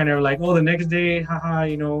then they kind of like, oh, the next day, haha,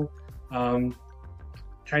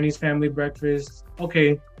 Chinese family breakfast,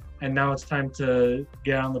 okay, and now it's time to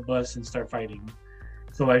get on the bus and start fighting.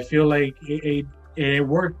 So I feel like it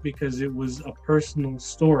worked because it was a personal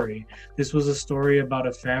story. This was a story about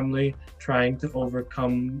a family trying to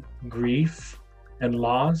overcome grief and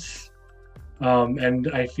loss.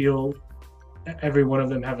 And I feel every one of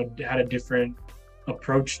them had a different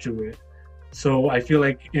approach to it. So I feel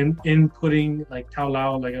like in putting like Tao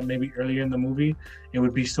Lao, like maybe earlier in the movie, it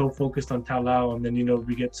would be so focused on Tao Lao, and then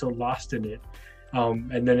we get so lost in it.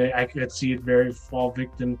 And then I could see it very fall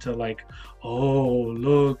victim to like, oh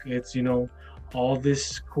look, it's all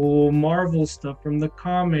this cool Marvel stuff from the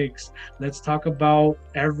comics. Let's talk about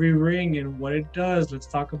every ring and what it does. Let's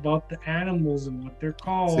talk about the animals and what they're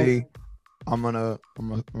called. See, I'm gonna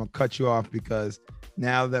cut you off because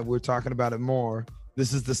now that we're talking about it more,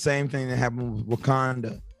 this is the same thing that happened with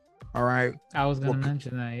Wakanda. All right. I was gonna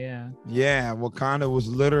mention that, yeah. Yeah, Wakanda was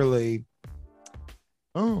literally,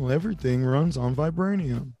 oh, everything runs on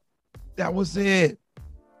vibranium. That was it.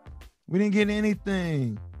 We didn't get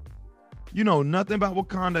anything. Nothing about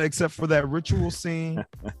Wakanda except for that ritual scene.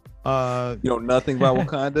 Nothing about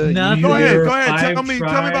Wakanda. Go ahead. Tell me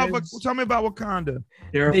about Wakanda.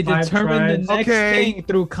 They determined the next thing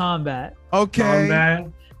through combat. Okay.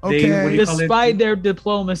 Despite their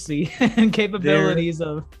diplomacy and capabilities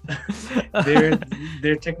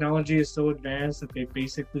their technology is so advanced that they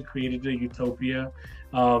basically created a utopia.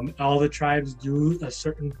 All the tribes do a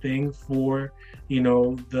certain thing for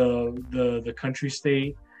the country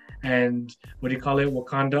state, and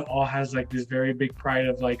Wakanda all has like this very big pride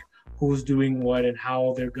of like who's doing what and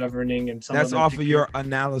how they're governing, and that's off of your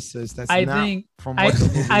analysis. I think what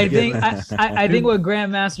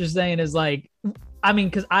Grandmaster's saying is like, I mean,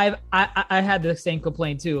 because I had the same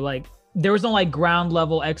complaint too. Like there was no like ground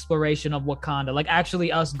level exploration of Wakanda, like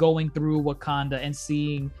actually us going through Wakanda and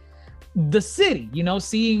seeing the city,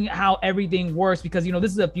 seeing how everything works, because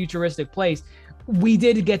this is a futuristic place. We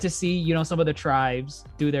did get to see some of the tribes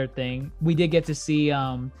do their thing. We did get to see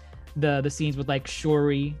the scenes with like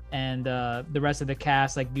Shuri and the rest of the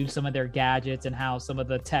cast like do some of their gadgets and how some of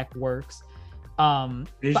the tech works.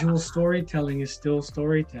 Visual storytelling is still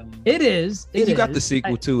storytelling. It is. You got the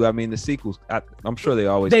sequel too. I mean, the sequels, I'm sure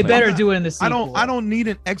they better do it in the sequel. I don't need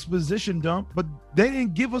an exposition dump, but they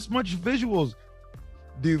didn't give us much visuals.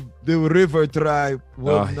 The river tribe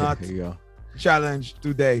will not challenge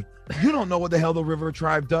today. You don't know what the hell the river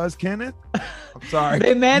tribe does, Kenneth. I'm sorry.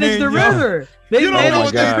 They manage the river. They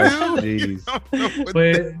manage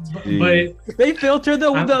but they filter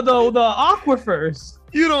the aquifers.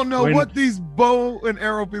 You don't know what these bow and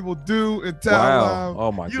arrow people do in town. Wow.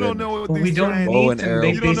 Oh my god. You don't know what these giant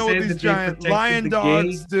lion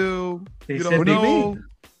dogs do. You don't know.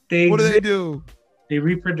 What do they do? They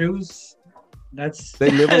reproduce.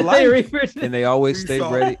 They live a life, and they always stay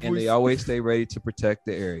ready. And they always stay ready to protect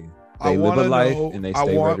the area. They live a life, and they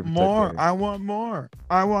stay ready to protect the area. I want more.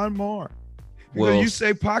 Because you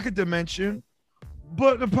say pocket dimension,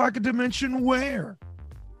 but the pocket dimension where?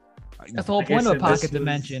 That's the whole point of a pocket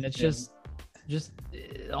dimension. It's just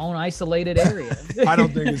own isolated area. I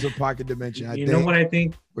don't think it's a pocket dimension. I know what I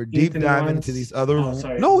think? We're deep diving into these other.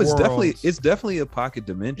 No, it's definitely a pocket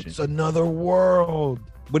dimension. It's another world.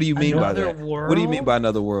 What do you mean by that? World? What do you mean by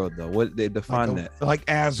another world, though? What they define that? Like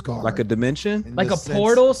Asgard. Like a dimension? Like a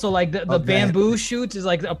portal? So like the bamboo shoots is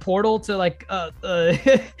like a portal to like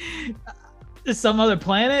some other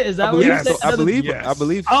planet? Is that what you said? I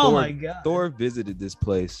believe oh my God. Thor visited this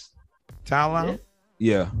place. Tao Lao?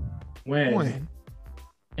 Yeah. When?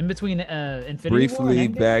 In between Infinity briefly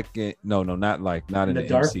War back in not in the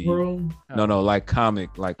Dark MCU. World? No, like comic.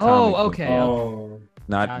 Okay.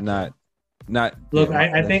 Not look,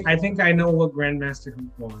 I think I know what Grandmaster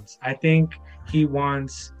Hoop wants. I think he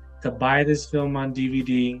wants to buy this film on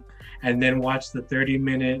DVD and then watch the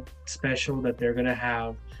 30-minute special that they're gonna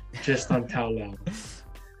have just on Tao Lao.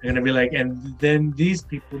 They're gonna be like, and then these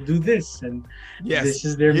people do this, and this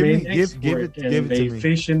is their main export, and they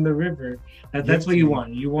fish in the river. That's what you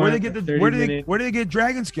want. You want where do they get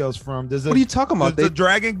dragon scales from? What are you talking about? Does the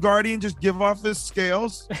dragon guardian just give off his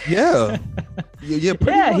scales? Yeah.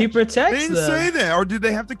 Yeah, he protects them. They didn't say that, or did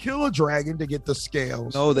they have to kill a dragon to get the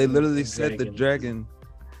scales? No, they literally said the dragon.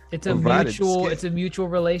 It's a mutual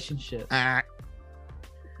relationship.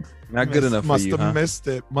 Not good enough for Must you, have huh? missed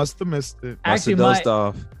it. Must have missed it. Actually, Dozed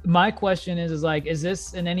off. my question is like, is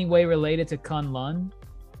this in any way related to Kunlun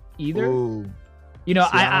either? Ooh. You know,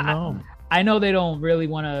 See, I don't know. I know they don't really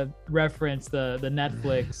want to reference the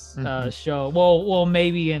Netflix show. Well,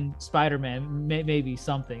 maybe in Spider-Man, maybe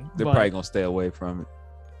something. They're probably gonna stay away from it.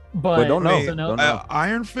 But don't know. Don't know. Don't know.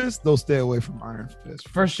 Iron Fist, they'll stay away from Iron Fist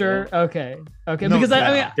For sure. Okay. No Because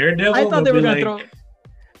I mean, Daredevil I thought they were will gonna be throw. like-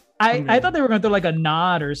 I thought they were gonna throw like a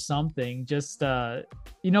nod or something, just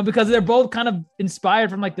because they're both kind of inspired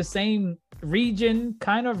from like the same region,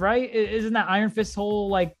 kind of, right? Isn't that Iron Fist's whole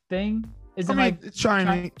like thing? Isn't it's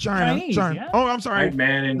China. yeah? Oh, I'm sorry. White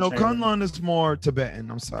man in No, China. Kunlun is more Tibetan.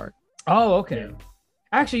 I'm sorry. Oh, okay. Yeah.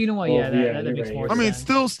 Actually, you know what? Oh, Yeah, yeah, that you're makes right. more I mean,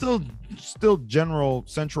 sense. still general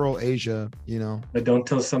Central Asia. You know. But don't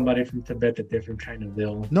tell somebody from Tibet that they're from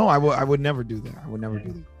Chinaville. No, I would never do that. I would never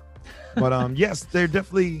do that. But yes, they're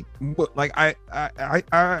definitely like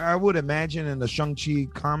I would imagine in the Shang-Chi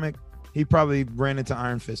comic, he probably ran into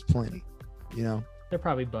Iron Fist plenty. You know. They're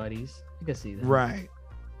probably buddies. I can see that. Right.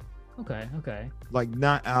 Okay. Like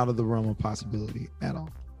not out of the realm of possibility at all.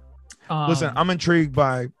 Listen, I'm intrigued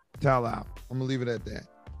by Tal Al. I'm gonna leave it at that.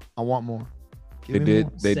 I want more. They did.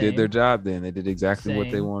 More. They did Same. their job. Then they did exactly what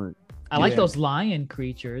they Same. wanted. I like yeah. those lion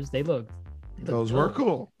creatures. They look Those were good.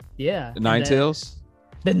 cool. Yeah. The Nine Tails.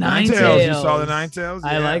 The Nine Tails. Tails. You saw the Nine Tails?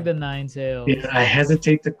 I Yeah. like the Nine Tails. Yeah, I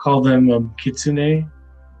hesitate to call them kitsune,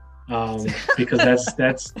 because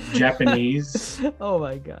that's Japanese. Oh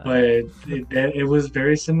my god. But it was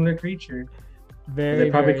very similar creature. Very.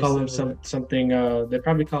 They probably very call them similar. something. They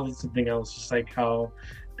probably call it something else, just like how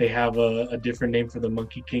they have a different name for the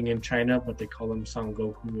Monkey King in China, but they call him Son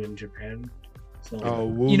Goku in Japan. So Oh,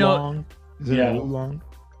 Wulong. You know- Is it Yeah. Wulong?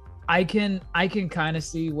 I can kind of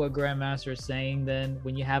see what Grandmaster is saying then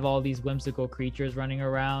when you have all these whimsical creatures running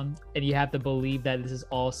around and you have to believe that this is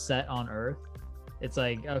all set on Earth. It's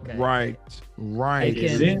like, okay. Right. I can-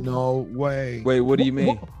 Is it? No way. Wait, what do you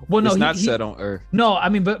mean? Well, no, it's not he- set on Earth. No, I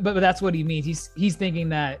mean, but that's what he means. He's thinking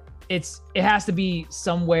that it has to be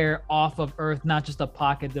somewhere off of Earth, not just a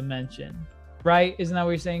pocket dimension, right? Isn't that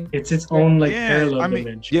what you're saying? it's its own Yeah, parallel I mean-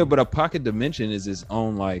 dimension. Yeah, but a pocket dimension is its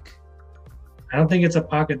own like. I don't think it's a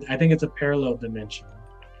pocket. I think it's a parallel dimension.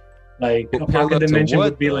 Like But a parallel pocket to dimension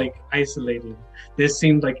what, would be though? like isolated. This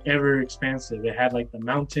seemed like ever expansive. It had like the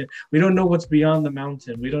mountain. We don't know what's beyond the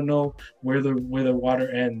mountain. We don't know where the water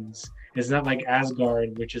ends. It's not like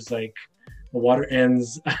Asgard, which is like the water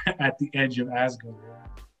ends at the edge of Asgard.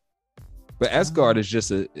 But Asgard is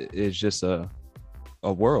just a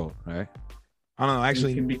world, right? I don't know.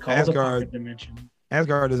 Actually, it can be called a Asgard pocket dimension.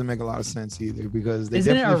 doesn't make a lot of sense either because they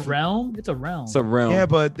Isn't it a definitely realm? It's a realm. It's a realm. Yeah,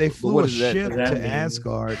 but they But flew what a does that- ship does that to mean?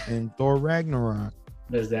 Asgard in Thor Ragnarok.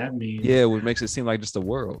 What does that mean? Yeah, which makes it seem like just a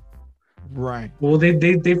world. Right. Well, they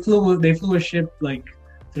flew a ship like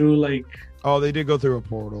through like Oh, they did go through a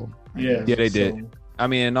portal. yeah. Yeah, they did. I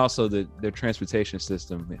mean, and also their transportation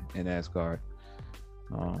system in Asgard.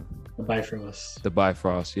 The Bifrost. The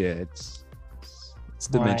Bifrost, yeah, it's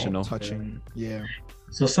dimensional. Touching. Yeah.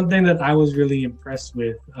 So something that I was really impressed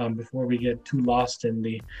with before we get too lost in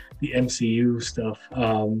the MCU stuff,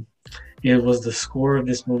 it was the score of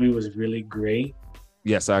this movie was really great.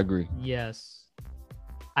 Yes, I agree. Yes.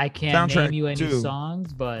 I can't Soundtrack, name you any too.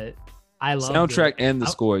 songs, but I love Soundtrack it. and the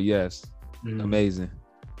score, yes, Mhm. amazing.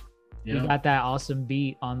 You Yeah. got that awesome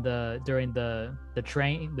beat on during the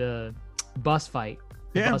bus fight.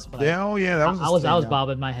 The Yeah. bus fight. Yeah. Oh, yeah. That was. I was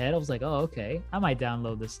bobbing my head. I was like, oh, okay. I might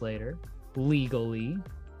download this later legally.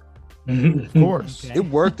 Of course. Okay. It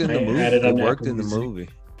worked in the I movie. had it It on worked Apple in the Music. movie.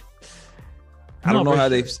 I No, don't know for how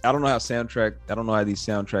sure. I don't know how these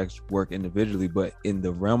soundtracks work individually, but in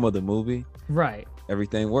the realm of the movie, Right.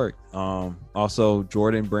 everything worked. Also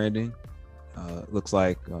Jordan branding. Looks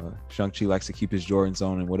like Shang-Chi likes to keep his Jordans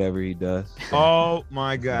on in whatever he does. Oh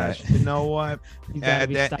my gosh. You know what? You gotta At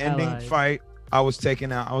be that ending stylized. fight, I was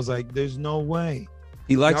taken out. I was like, there's no way.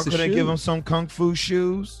 He likes Y'all to couldn't shoot. give him some kung fu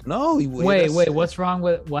shoes. No, Wait, what's wrong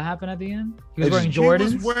with what happened at the end? He was It's- wearing He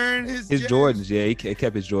Jordans. was wearing his his J's. Jordans? Yeah, he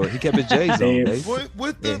kept his Jordan. He kept his J's on, Dave. baby.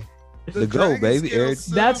 With Yeah. the The GOAT, dragon baby. scale Eric.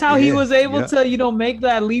 suit. That's how he Yeah, was able yeah. to, make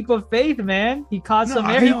that leap of faith, man. He caught No, some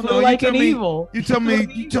air. hell He no. flew You like tell an me- evil. You tell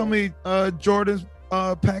me, Evil. Jordan's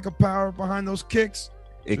pack of power behind those kicks.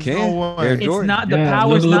 It There's can. no way. Air It's Jordan. not the Yeah,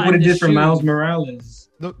 power's look not what in it the did for shoes. Miles Morales.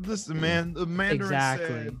 Look, listen, man. The Mandarin Exactly.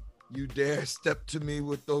 said, "You dare step to me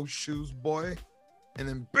with those shoes, boy," and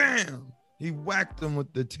then bam, he whacked him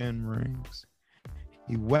with the 10 rings.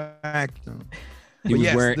 He whacked him. He But was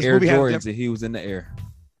yes, wearing this Air movie had Jordans and he was in the air.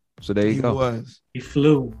 So there you He go. was. He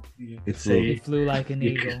flew. He flew. He flew like an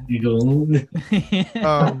eagle. Eagle.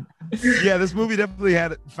 Yeah, this movie definitely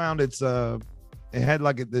found its it had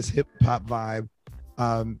like this hip hop vibe.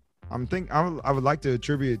 I would like to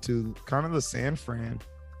attribute it to kind of the San Fran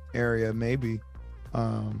area, maybe.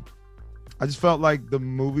 I just felt like the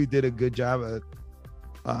movie did a good job at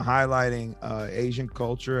highlighting Asian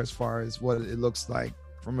culture as far as what it looks like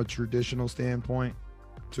from a traditional standpoint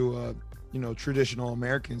to a traditional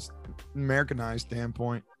Americanized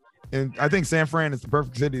standpoint. And I think San Fran is the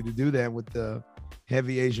perfect city to do that with the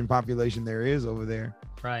heavy Asian population there is over there.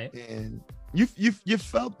 Right. And you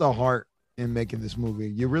felt the heart in making this movie.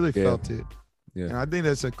 You really felt it. Yeah. And I think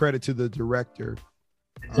that's a credit to the director.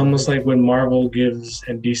 It's almost like when Marvel gives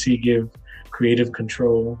and DC give creative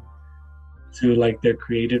control to like their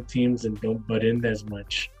creative teams and don't butt in as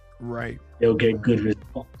much. Right. They'll get good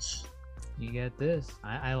results. You get this.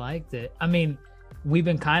 I liked it. I mean, we've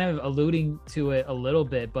been kind of alluding to it a little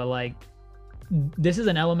bit, but like this is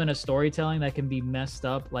an element of storytelling that can be messed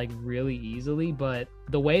up like really easily. But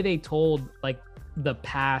the way they told like the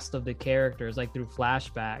past of the characters, like through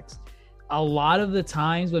flashbacks, a lot of the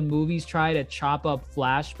times when movies try to chop up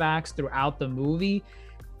flashbacks throughout the movie,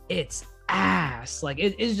 it's ass. Like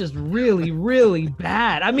it's just really, really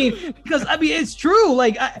bad. I mean, because it's true.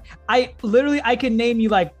 Like I literally I can name you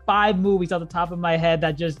like 5 movies off the top of my head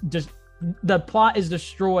that just the plot is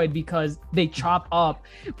destroyed because they chop up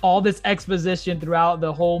all this exposition throughout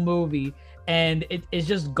the whole movie, and it's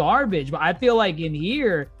just garbage. But I feel like in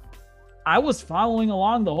here, I was following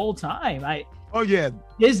along the whole time.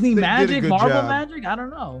 Disney magic, Marvel job. Magic. I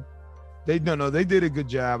don't know. They did a good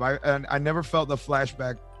job. I never felt the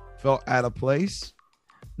flashback felt out of place,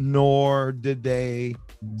 nor did they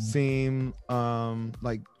seem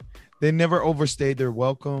like they never overstayed their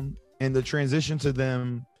welcome, and the transition to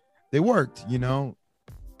them, they worked, they were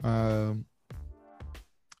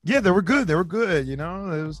good. It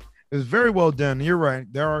was very well done. You're right.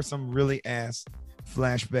 There are some really ass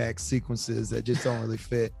flashback sequences that just don't really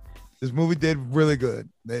fit. This movie did really good.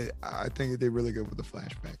 I think it did really good with the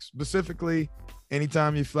flashbacks. Specifically,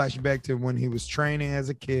 anytime you flash back to when he was training as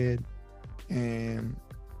a kid, and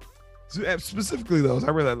specifically those,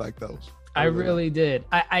 I really like those. I really did.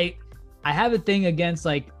 I have a thing against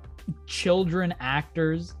like children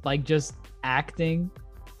actors, like just acting.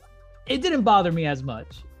 It didn't bother me as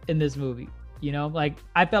much in this movie. Like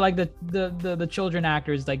I felt like the children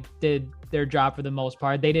actors like did their job for the most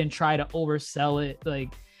part. They didn't try to oversell it.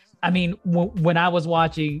 Like, I mean, when I was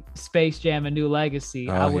watching Space Jam: A New Legacy,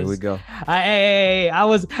 here we go. I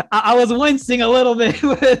was wincing a little bit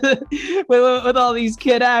with all these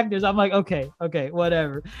kid actors. I'm like, okay,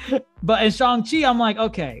 whatever. But in Shang-Chi, I'm like,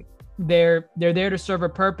 okay, they're there to serve a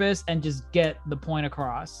purpose and just get the point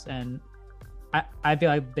across. And I feel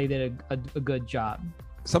like they did a good job.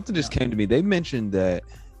 Something just came to me. They mentioned that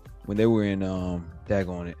when they were in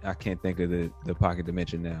daggone it, I can't think of the pocket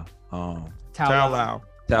dimension now. Tao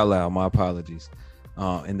Lao, my apologies.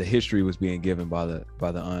 And the history was being given by the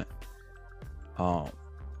aunt.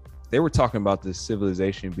 They were talking about this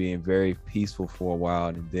civilization being very peaceful for a while,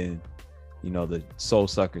 and then the soul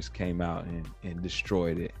suckers came out and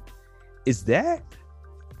destroyed it. Is that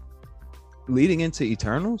leading into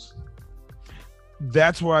Eternals?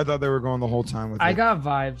 That's where I thought they were going the whole time with it. I got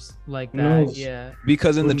vibes like that. Yeah.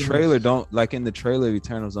 Because in the trailer, in the trailer of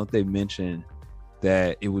Eternals, don't they mention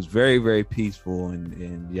that it was very, very peaceful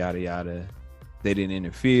and yada yada. They didn't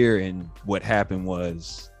interfere, and what happened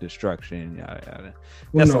was destruction, yada yada.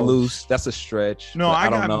 That's loose. That's a stretch. No, I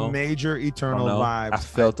got major Eternal vibes. I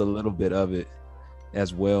felt a little bit of it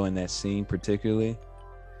as well in that scene, particularly.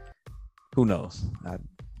 Who knows?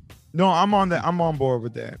 No, I'm on that. I'm on board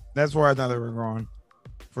with that. That's where I thought they were going,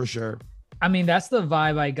 for sure. I mean, that's the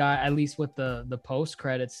vibe I got, at least with the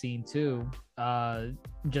post-credit scene too.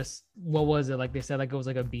 Just what was it? Like they said, like it was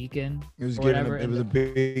like a beacon. It was a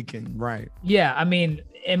beacon, right? Yeah, I mean,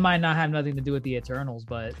 it might not have nothing to do with the Eternals,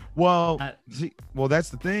 but that's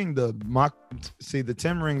the thing. The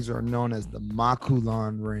 10 rings are known as the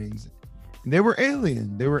Makulan rings. And they were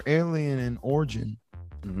alien. They were alien in origin.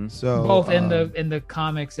 Mm-hmm. So both in the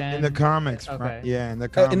comics and in the comics, okay. Right? Yeah, in the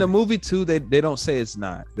comics. In the movie too, they don't say it's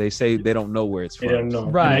not. They say they don't know where it's from. They don't know.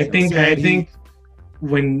 Right. And I think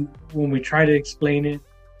when we try to explain it,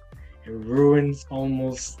 it ruins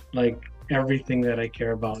almost like everything that I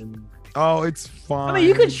care about in the movie. Oh, it's fine. I mean,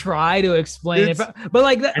 you could try to explain it, but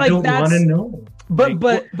like that, I don't want to know. But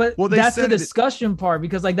that's the discussion part,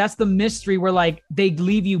 because like that's the mystery where like they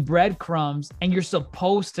leave you breadcrumbs and you're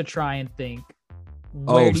supposed to try and think.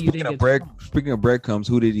 Speaking of breadcrumbs,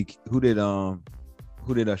 who did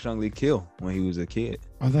Shang-Li kill when he was a kid?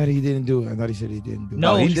 I thought he didn't do it. I thought he said he didn't do it.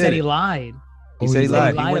 No, he said he lied. He said he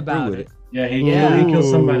lied. He went about through with it. Yeah, he killed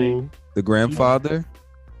somebody. The grandfather?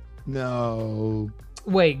 No.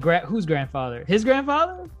 Wait, whose grandfather? His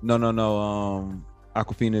grandfather? No.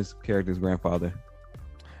 Aquafina's character's grandfather.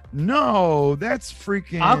 No, that's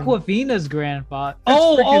freaking Aquafina's grandfather.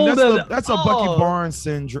 That's a Bucky Barnes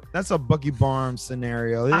syndrome. That's a Bucky Barnes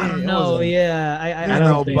scenario. I don't know. I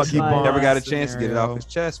don't think Bucky so. Barnes Never got a chance to get it scenario. off his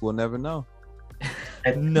chest. We'll never know.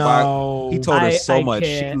 No, He told us so I much.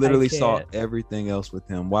 She can't, literally I saw can't. everything else with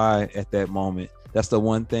him. Why at that moment? That's the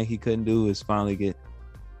one thing he couldn't do is finally get.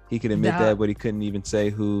 He could admit that, but he couldn't even say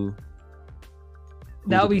who.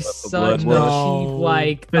 That would be such a No. cheap,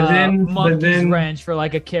 like, But then monkey's wrench for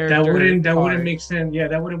like a character. That wouldn't make sense. Yeah,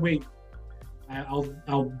 that wouldn't. Wait,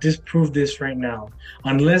 I'll disprove this right now.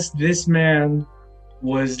 Unless this man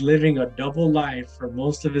was living a double life for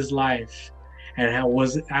most of his life, and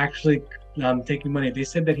was actually taking money. They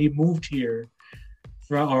said that he moved here,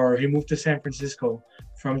 he moved to San Francisco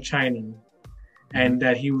from China, and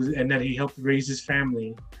that he helped raise his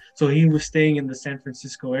family. So he was staying in the San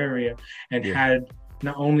Francisco area and had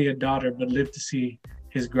not only a daughter but lived to see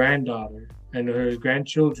his granddaughter and her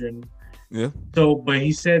grandchildren. Yeah. So, but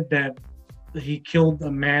he said that he killed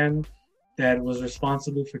a man that was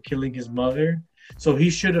responsible for killing his mother. So he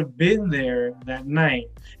should have been there that night.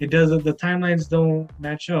 The timelines don't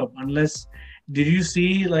match up unless. Did you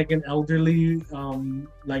see like an elderly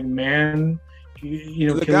like man, The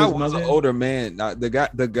kill guy his was mother? an older man.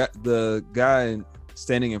 The guy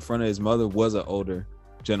standing in front of his mother was an older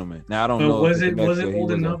gentleman. Now I don't know. Was it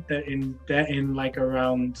old enough that in like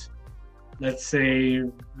around, let's say,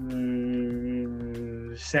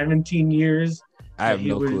 17 years? I have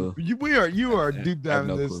no clue. You are deep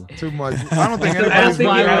diving this clue. too much. I don't think That's anybody's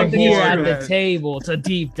why really we're on here board at with the that. table to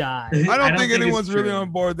deep dive. I don't think it's anyone's really true.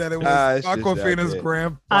 on board that it was It's just Aquafina's that.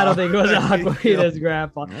 grandpa. I don't think it was Aquafina's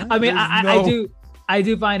grandpa. I mean, I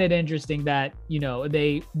do find it interesting that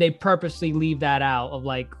they purposely leave that out of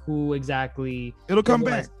like who exactly. It'll come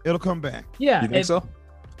back. It'll come back. Yeah, You think so?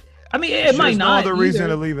 I mean, it might There's not. no other reason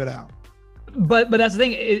either. to leave it out. But that's the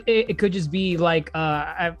thing. It could just be like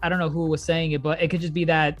I don't know who was saying it, but it could just be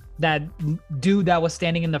that dude that was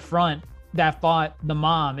standing in the front that fought the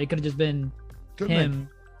mom. It could have just been him,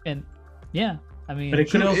 and yeah, I mean, But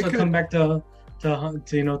it could also come back to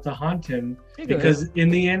haunt him, It could. because in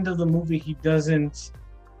the end of the movie he doesn't.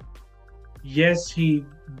 Yes, he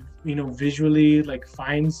visually like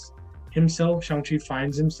finds himself. Shang-Chi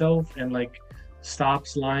finds himself and like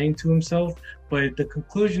stops lying to himself. But the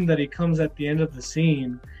conclusion that he comes at the end of the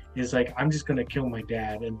scene is like, I'm just gonna kill my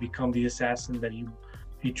dad and become the assassin that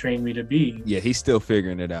he trained me to be. Yeah, he's still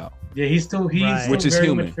figuring it out. Yeah, he's still Which is very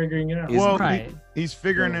human. much figuring it out. Well, right. he's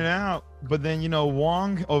figuring it out, but then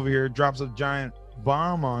Wong over here drops a giant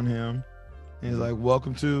bomb on him. And he's like,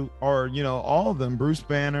 "Welcome to," or all of them, Bruce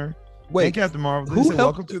Banner, and Captain Marvel. They said,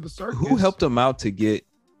 "Welcome to the circus." Who helped him out to get?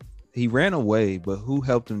 He ran away, but who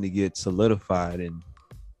helped him to get solidified and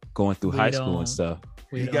going through high school and stuff?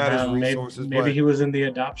 He got his resources. Maybe he was in the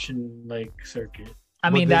adoption circuit. I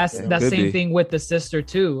mean, that's Could same be. thing with the sister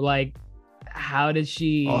too. Like, how did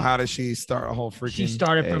she? Oh, how did she start a whole freaking? She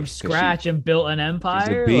started from 'cause scratch and built an He's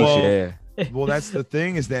empire. a beast, Well, yeah. Well, that's the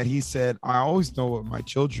thing, is that he said, "I always know what my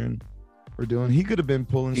children are doing." He could have been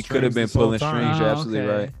pulling. He strings could have been this whole pulling time. strings. You're absolutely okay.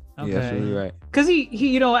 right. You're absolutely right. Because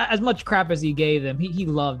he as much crap as he gave them, he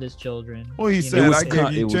loved his children. Well, he you said, know? "I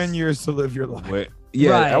gave you it 10 was- years to live your life."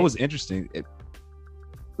 Yeah, Right. that was interesting.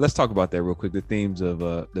 Let's talk about that real quick. The themes of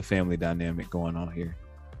the family dynamic going on here.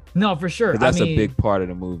 No, for sure. 'Cause that's I mean, a big part of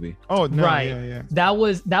the movie. Oh no, Right. yeah. That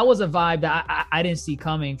was a vibe that I didn't see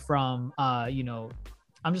coming from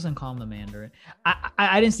I'm just gonna call him the Mandarin.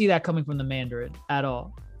 I didn't see that coming from the Mandarin at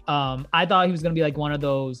all. I thought he was gonna be like one of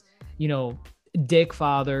those dick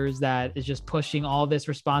fathers that is just pushing all this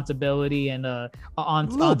responsibility and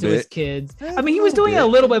onto his kids. I mean, he was doing it a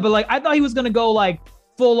little bit, but like I thought he was gonna go like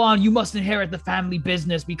full on, you must inherit the family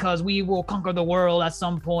business because we will conquer the world at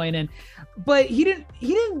some point. But he didn't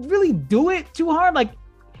really do it too hard. Like,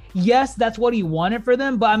 yes, that's what he wanted for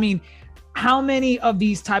them, but I mean, how many of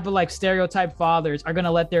these type of like stereotype fathers are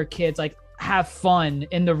gonna let their kids like have fun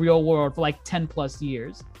in the real world for like 10 plus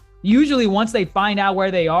years? Usually once they find out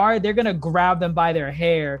where they are, they're gonna grab them by their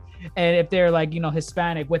hair, and if they're like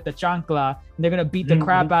Hispanic with the chancla, they're gonna beat the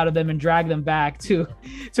crap out of them and drag them back to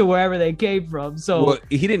wherever they came from. So well,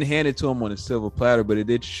 he didn't hand it to him on a silver platter, but it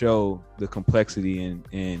did show the complexity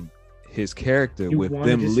in his character He with wanted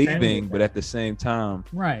them his leaving, family but back. at the same time,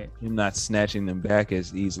 right. him not snatching them back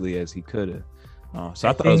as easily as he could have. So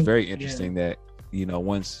I I thought it was think- very interesting that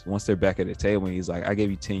once they're back at the table, and he's like, "I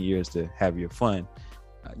gave you 10 years to have your fun.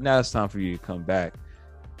 Now it's time for you to come back."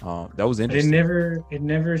 That was But interesting. it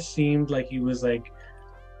never seemed like he was like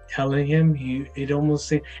telling him. It almost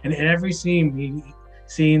seemed, and in every scene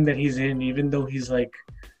that he's in, even though he's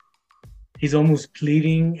almost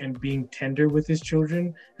pleading and being tender with his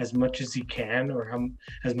children as much as he can, or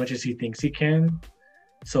as much as he thinks he can.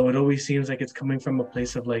 So it always seems like it's coming from a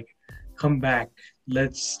place of like, come back,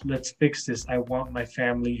 let's fix this. I want my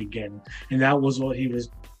family again. And that was what he was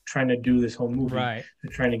trying to do this whole movie, Right.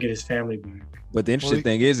 trying to get his family back. But the interesting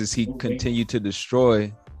thing is he continued to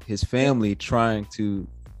destroy his family, trying to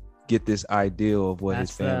get this ideal of what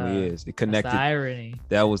his family is. It connected. That's the irony.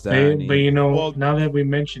 That was the irony. But now that we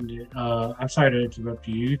mentioned it, I'm sorry to interrupt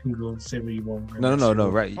you. You can go and say what you want. No.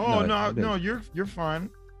 Right. Oh no, you're fine.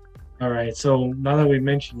 All right. So now that we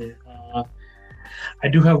mentioned it, I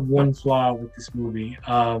do have one flaw with this movie.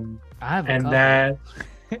 I have a couple. That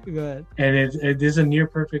Go ahead. and it is a near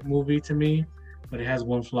perfect movie to me, but it has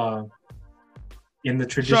one flaw. In the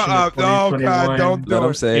tradition Shut of up! Oh 2021, God, don't Let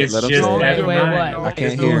him say it. it's Let him just say Wait, it. wait, F9. what? I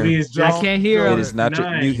can't This hear movie him. is just I can't hear It him. is not your,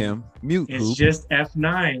 F9. mute him. Mute. It's Hoop. just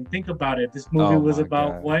F9. Think about it. This movie Oh was my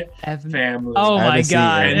about God. what? Family. Oh I my haven't seen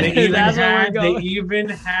god. it. And they That's where we're they going. even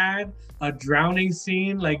had a drowning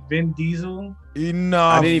scene like Vin Diesel.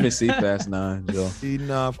 Enough. I didn't even see Fast 9, Joe.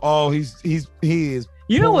 Enough. Oh, he is.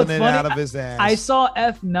 You know pulling what's it funny? out of his ass. I saw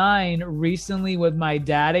F9 recently with my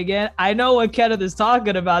dad again. I know what Kenneth is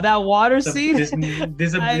talking about. That water scene.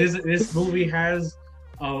 This movie has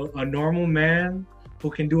a normal man who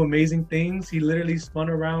can do amazing things. He literally spun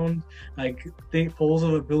around like poles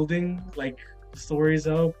of a building, like stories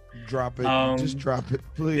up. Drop it. Just drop it,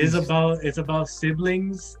 It's please. about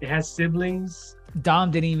siblings. It has siblings.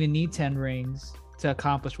 Dom didn't even need 10 rings to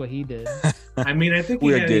accomplish what he did. I mean, I think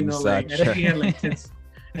We're I getting think he had like sidetracked. 10.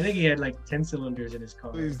 I think he had like 10 cylinders in his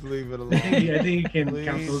car. Please leave it alone. I think he can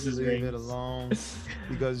count Please those as leave rings. it alone.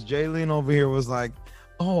 Because Jaylene over here was like,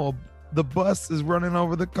 "Oh, the bus is running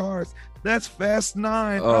over the cars. That's Fast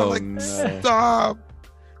 9." I Oh, was like, no.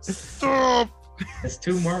 Stop. There's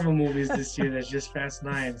 2 Marvel movies this year. That's just Fast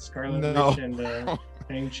 9, Scarlet No. Witch and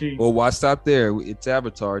Shang-Chi. Well, why stop there? It's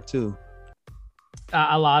Avatar too.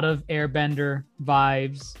 A lot of Airbender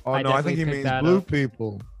vibes. Oh no, I think he definitely picked means that blue up.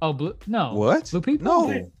 people. Oh, blue? No. What? Blue people?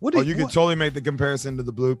 No. What? Oh, you could totally make the comparison to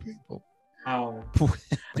the blue people. How?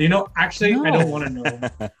 Actually, I No. don't want to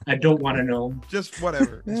know. I don't want to know. Just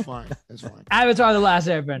whatever. It's fine. It's fine. Avatar: The Last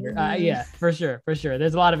Airbender. Yeah, for sure.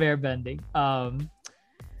 There's a lot of airbending.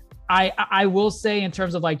 I will say in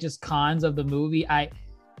terms of like just cons of the movie, I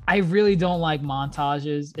really don't like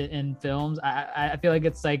montages in films. I feel like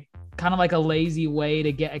it's like kind of like a lazy way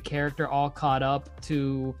to get a character all caught up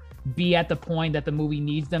to be at the point that the movie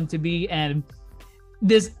needs them to be. And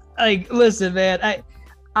this, like, listen, man,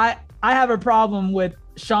 I have a problem with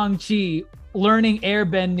Shang-Chi learning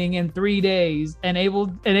airbending in 3 days and able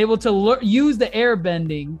to use the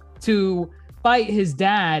airbending to fight his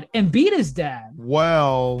dad and beat his dad.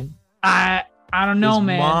 Well, I don't know, his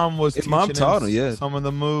man. mom was His mom teaching taught him him, yeah. some of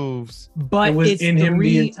the moves. But It was it's in him the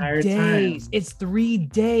 3 entire days. time. It's 3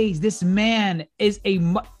 days. This man is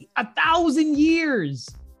 1,000 years.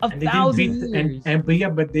 And they 1,000 didn't years.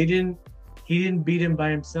 beat but they didn't. He didn't beat him by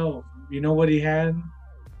himself. You know what he had?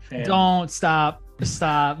 Family. Don't stop.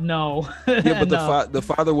 No. Yeah, but No. the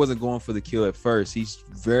father wasn't going for the kill at first. He's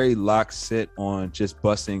very lock set on just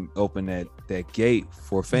busting open that gate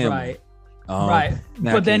for family. Right.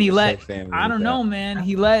 Now But then can he you let, say family I with don't that? know, man.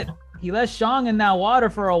 He let Shang in that water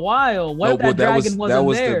for a while. What No, if that well, dragon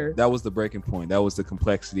wasn't there? that was the breaking point. That was the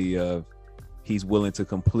complexity of he's willing to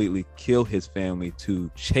completely kill his family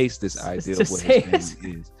to chase this ideal to of what save his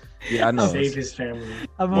family is. Yeah, I know. Save his family.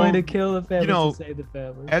 I'm Well, going to kill the family you know, to save the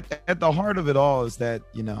family. At the heart of it all is that,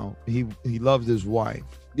 he loved his wife,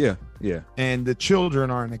 Yeah. and the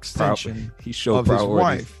children are an extension Probably. He showed of his priorities.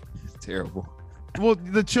 wife. It's terrible. Well,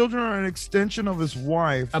 the children are an extension of his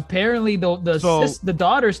wife. Apparently, the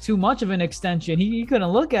daughter's too much of an extension. He couldn't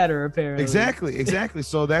look at her, apparently. Exactly.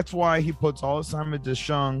 So that's why he puts all his time into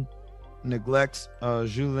Shang, neglects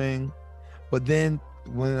Zhuling. But then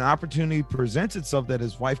when an opportunity presents itself that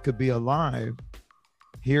his wife could be alive,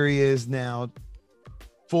 here he is now,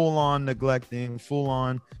 full on neglecting, full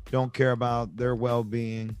on don't care about their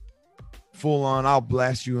well-being, full on I'll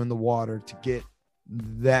blast you in the water to get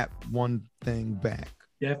that one thing back.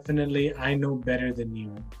 Definitely, I know better than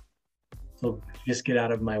you. So just get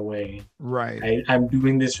out of my way. Right. I'm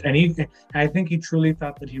doing this, and I think he truly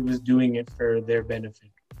thought that he was doing it for their benefit.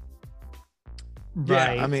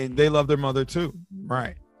 Right. Yeah, I mean, they love their mother too.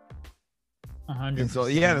 Right. 100%. And so,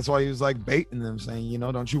 yeah, that's why he was like baiting them, saying,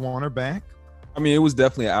 don't you want her back? I mean, it was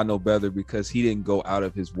definitely I know better because he didn't go out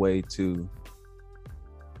of his way to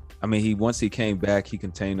I mean, once he came back, he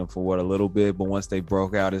contained them for a little bit, but once they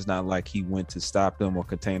broke out, it's not like he went to stop them or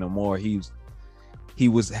contain them more. He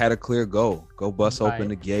had a clear goal. Go bust open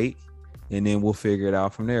the gate, and then we'll figure it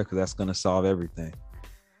out from there, because that's gonna solve everything.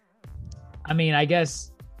 I mean, I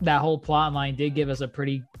guess that whole plot line did give us a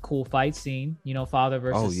pretty cool fight scene, father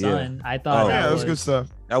versus son. I thought that was good stuff.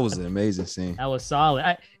 That was an amazing scene. That was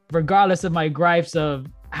solid. Regardless of my gripes of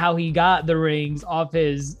how he got the rings off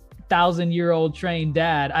his 1,000-year-old trained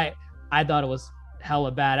dad, I thought it was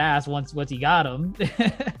hella badass once he got him.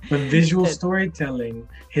 The visual storytelling,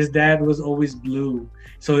 his dad was always blue,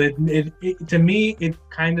 so it to me, it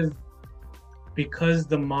kind of, because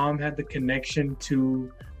the mom had the connection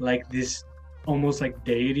to like this almost like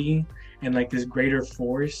deity and like this greater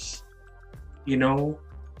force, it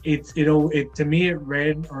to me, it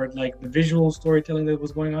read, or like the visual storytelling that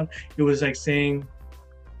was going on, it was like saying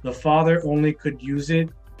the father only could use it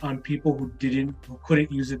on people who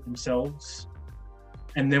couldn't use it themselves.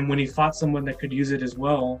 And then when he fought someone that could use it as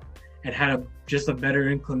well and had just a better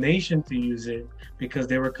inclination to use it because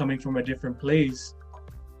they were coming from a different place,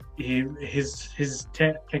 his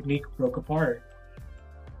technique broke apart.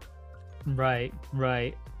 Right.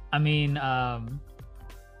 I mean, I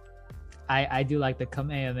do like the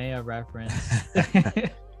Kamehameha reference.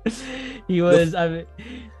 He was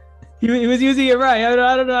using it right.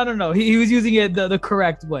 I don't know. He was using it the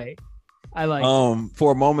correct way. I like.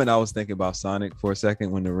 For a moment, I was thinking about Sonic for a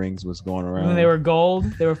second when the rings was going around. When they were gold,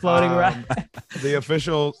 they were floating around. The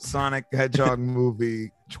official Sonic Hedgehog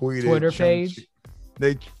movie tweeted Twitter page.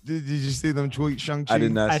 Did you see them tweet Shang-Chi? I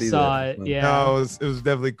did not see that. I saw it. Yeah. No, it was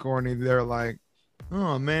definitely corny. They're like,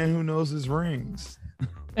 "Oh, man who knows his rings."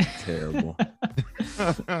 Terrible.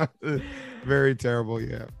 Very terrible.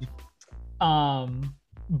 Yeah.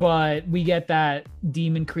 But we get that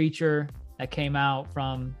demon creature that came out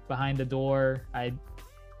from behind the door.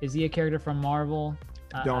 Is he a character from Marvel?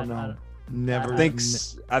 Don't know. Never.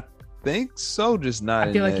 I think so. Just not.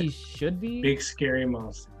 I feel like he should be. Big scary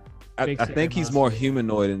monster. I think he's more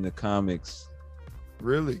humanoid in the comics.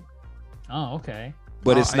 Really? Oh, okay.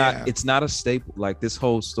 But it's not. Yeah. It's not a staple. Like this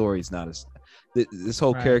whole story is not this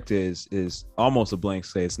whole character is almost a blank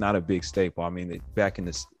slate. It's not a big staple. I mean, back in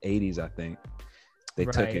the 80s, I think they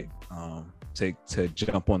took it to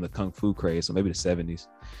jump on the kung fu craze, so maybe the 70s.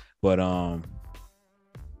 But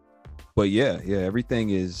yeah, everything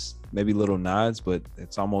is maybe little nods, but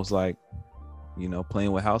it's almost like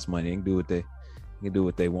playing with house money. They can do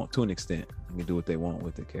what they want to an extent. They can do what they want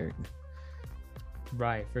with the character.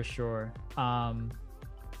 Right, for sure.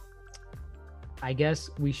 I guess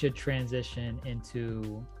we should transition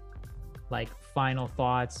into like final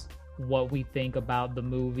thoughts, what we think about the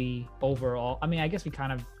movie overall. I mean, I guess we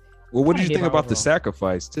kind of. Well, what did you think about the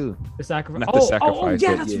sacrifice too? The sacrifice. Not the sacrifice.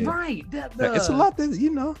 Yeah, that's right. It's a lot. It's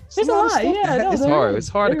a lot. Yeah, it's hard. It's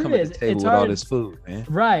hard to come to the table with all this food, man.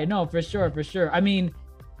 Right. No, for sure. I mean,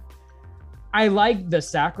 I like the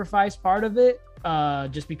sacrifice part of it,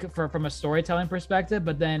 just because from a storytelling perspective,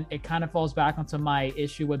 but then it kind of falls back onto my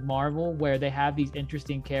issue with Marvel, where they have these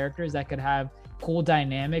interesting characters that could have cool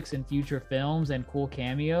dynamics in future films and cool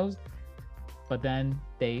cameos, but then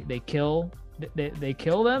they kill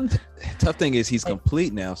them. Tough thing is he's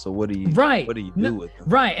complete now, so what do you do with him?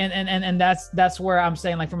 Right, and that's where I'm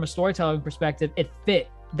saying, like, from a storytelling perspective, it fit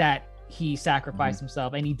that he sacrificed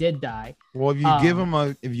himself and he did die. Well,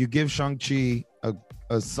 if you give Shang-Chi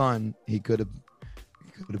a son, he could have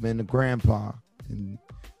been a grandpa and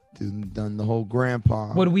done the whole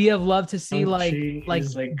grandpa. Would we have loved to see like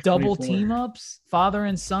double 24. team ups, father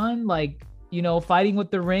and son, like, fighting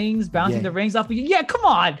with the rings, bouncing the rings off? Yeah, come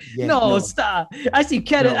on. No, stop. I see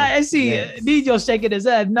I see Nijo shaking his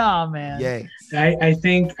head. Nah, man. Yeah. I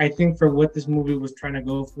think for what this movie was trying to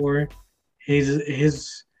go for,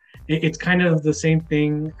 it's kind of the same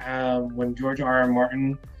thing when George R.R.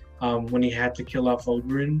 Martin, when he had to kill off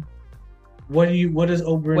Oberyn. What does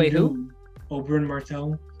Oberyn do? Who? Oberyn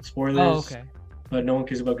Martell. Spoilers. Oh, okay. But no one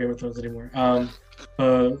cares about Game of Thrones anymore.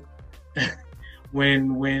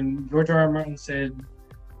 When George R.R. Martin said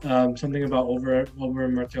something about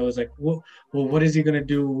Oberyn Martell, is like, well, what is he gonna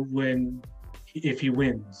do if he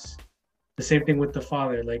wins? The same thing with the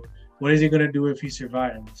father. Like, what is he gonna do if he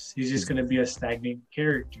survives? He's just gonna be a stagnant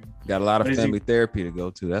character. Got a lot of family therapy to go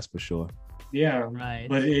to, that's for sure. Yeah, right.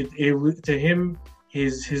 But it to him,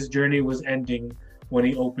 his journey was ending when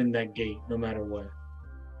he opened that gate, no matter what.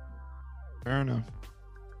 Fair enough.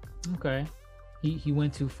 Okay. He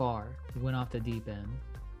went too far. He went off the deep end.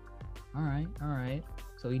 All right.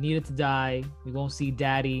 So he needed to die. We won't see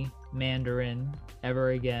Daddy Mandarin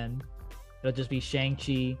ever again. It'll just be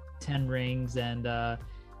Shang-Chi, 10 rings, and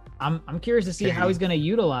I'm curious to see how he's gonna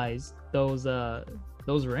utilize those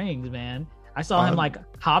rings, man. I saw him like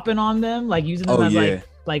hopping on them, like using them as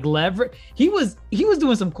like leverage. He was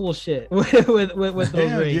doing some cool shit with those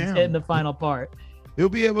rings in the final part. He'll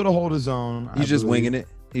be able to hold his own. He's just winging it.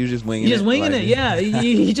 He was just winging it. Yeah.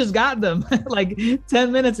 He just got them like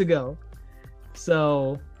 10 minutes ago.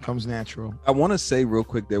 So comes natural. I want to say real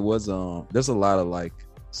quick, there's a lot of like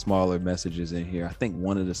smaller messages in here. I think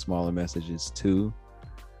one of the smaller messages too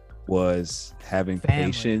was having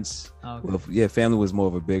patience. Okay. Family was more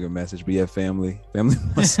of a bigger message, but family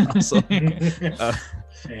was also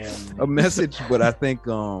a message. But I think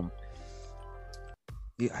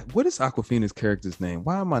what is Awkwafina's character's name?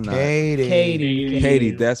 Why am I not?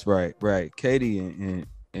 Katie. That's right. Katie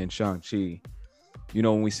and Shang-Chi. You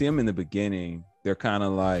know, when we see them in the beginning, they're kind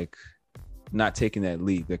of like not taking that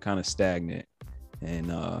leap. They're kind of stagnant and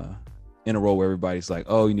in a role where everybody's like,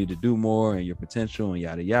 oh, you need to do more and your potential and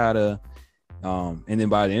yada yada. And then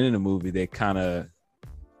by the end of the movie, they kind of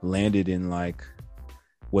landed in like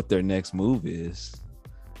what their next move is.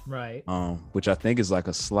 Right. Which I think is like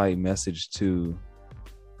a slight message to,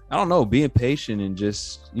 I don't know, being patient and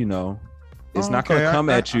just, you know, it's not going to come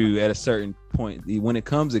at you at a certain point. When it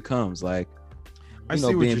comes, it comes. Like, you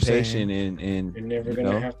know, being patient and you're never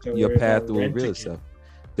gonna have to your path will reveal itself.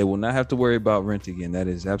 They will not have to worry about rent again. That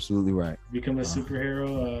is absolutely right. Become a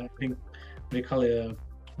superhero. I think they call it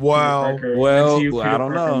wow. Well, I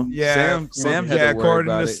don't know. Yeah, Sam had to worry according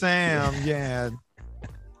about to it. Sam, yeah.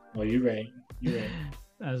 Oh, you're right.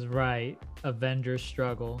 That's right. Avengers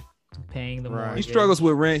struggle paying the mortgage. He struggles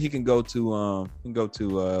with rent. He can go to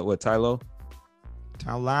what, Tylo?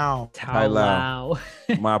 Tylau.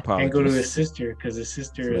 My apologies. And go to his sister because his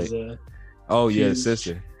sister is a. Oh yeah, his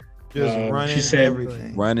sister. Just running. She said,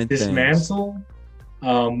 everything. Running dismantle.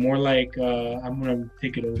 More like I'm gonna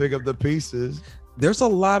take it over. Pick up the pieces. There's a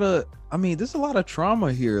lot of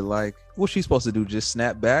trauma here. Like, what's she supposed to do? Just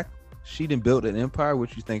snap back? She didn't build an empire.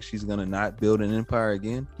 What you think she's gonna not build an empire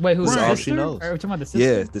again? Wait, who's all sister? she knows? Are we talking about the sister?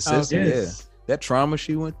 Yeah, the sister. Oh, yes. Yeah, that trauma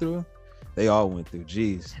she went through. They all went through.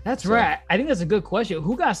 Jeez. That's right. I think that's a good question.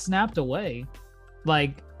 Who got snapped away?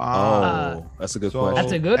 Like, that's a good question.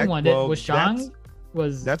 That's a good one. Was Shang?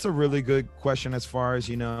 That's a really good question. As far as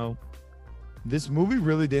this movie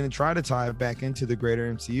really didn't try to tie it back into the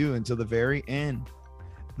greater MCU until the very end.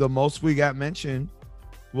 The most we got mentioned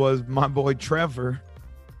was my boy Trevor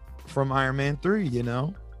from Iron Man 3.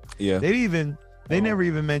 Yeah. They never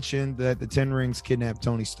even mentioned that the Ten Rings kidnapped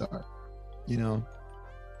Tony Stark.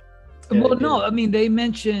 Well, no, I mean they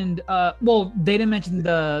mentioned. They didn't mention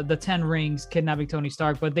the 10 Rings kidnapping Tony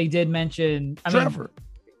Stark, but they did mention Trevor.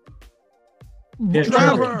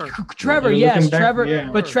 Trevor, yes, Trevor. Yeah.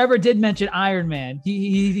 But Trevor did mention Iron Man.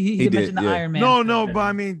 He did mention the Iron Man. No, but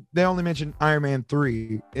I mean they only mentioned Iron Man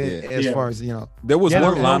 3 as far as There was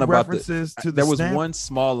one line about references to there was snap. one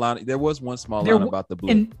small line. There was one small line about the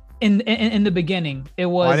blip. In the beginning, it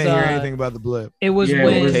was. I didn't hear anything about the blip. It was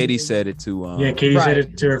when Katie said it to. Katie said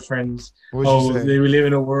it to her friends. What they live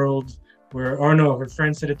in a world where, her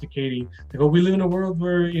friend said it to Katie. Like, we live in a world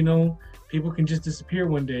where people can just disappear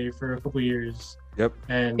one day for a couple of years. Yep.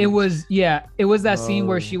 And it was that scene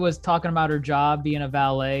where she was talking about her job being a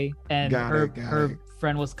valet, and her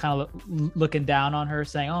friend was kind of looking down on her,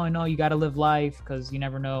 saying, "Oh no, you got to live life because you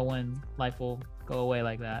never know when life will go away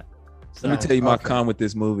like that." So, let me tell you my con with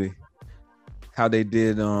this movie. How they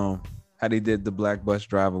did the black bus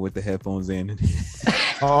driver with the headphones in.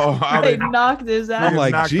 They knocked his out.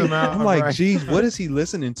 I'm like, geez, what is he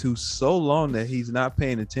listening to so long that he's not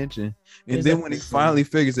paying attention? And then when he finally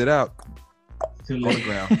figures it out, on the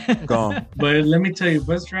ground, gone. But let me tell you,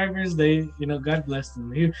 bus drivers, they, God bless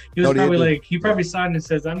them. He was he probably saw it and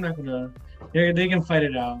says, "I'm not gonna. They can fight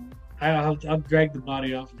it out. I'll drag the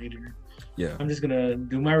body off later. Yeah, I'm just gonna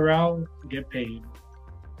do my route, get paid."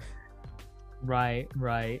 Right.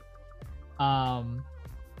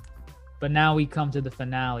 But now we come to the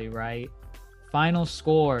finale, right? Final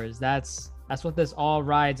scores. That's what this all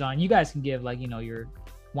rides on. You guys can give your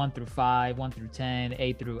 1 through 5, 1 through 10,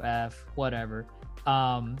 A through F, whatever.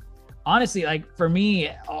 Honestly, for me,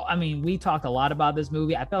 I mean, we talked a lot about this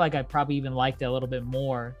movie. I felt like I probably even liked it a little bit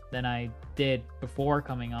more than I did before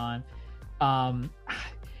coming on.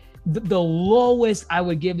 The lowest I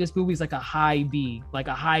would give this movie is a high B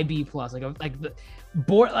plus.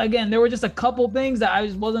 Again, there were just a couple things that I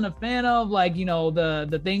just wasn't a fan of,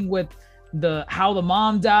 the thing with how the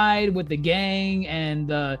mom died with the gang, and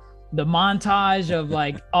the montage of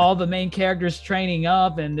all the main characters training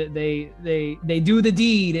up, and they do the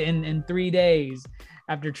deed in 3 days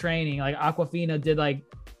after training. Awkwafina did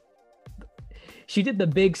she did the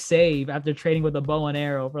big save after training with a bow and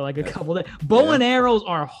arrow for like a couple days. Bow and arrows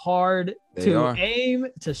are hard aim,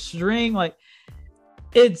 to string. Like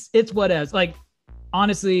it's what else. Like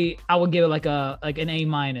honestly, I would give it like an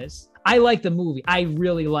A-. I like the movie. I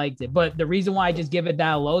really liked it. But the reason why I just give it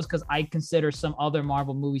that low is because I consider some other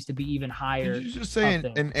Marvel movies to be even higher. Did you just say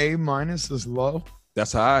an A- is low?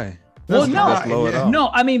 That's high. Well, That's no,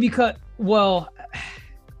 I mean, because,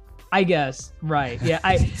 I guess, right. Yeah,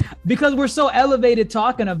 because we're so elevated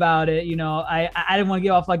talking about it, you know, I didn't want to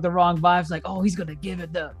give off like the wrong vibes, like, oh, he's going to give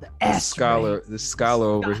it the S. The scholar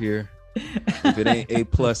over here. If it ain't A+,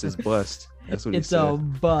 it's bust. That's what he said. It's a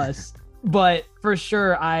bust. But for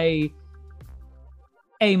sure, A-.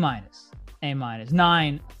 A-. 9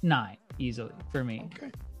 easily for me.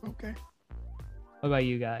 Okay. What about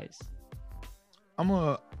you guys? I'm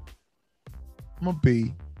a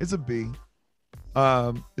B. It's a B.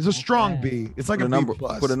 It's a strong B. It's like a B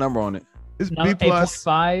plus. Put a number on it. It's B plus.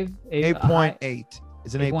 8.5. 8.8.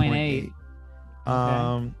 It's an 8.8.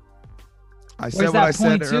 I said Where's what I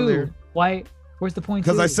said earlier. Why? Where's the point?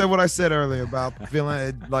 Because I said what I said earlier about feeling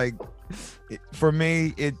it, like for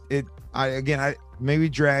me, I maybe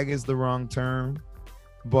drag is the wrong term,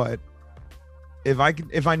 but if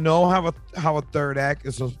I know how a third act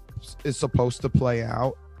is supposed to play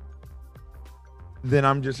out, then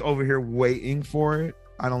I'm just over here waiting for it.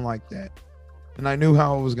 I don't like that, and I knew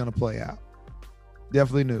how it was gonna play out.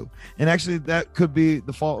 Definitely knew, and actually that could be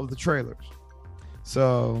the fault of the trailers.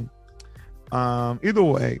 So, either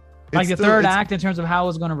way. Like the third act in terms of how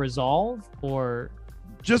it's going to resolve, or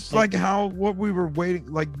just like what we were waiting,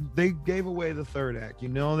 like they gave away the third act, you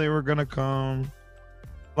know, they were going to come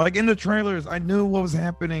like in the trailers. I knew what was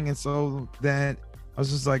happening. And so that I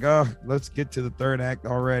was just like, oh, let's get to the third act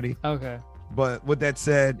already. Okay. But with that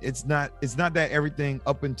said, it's not that everything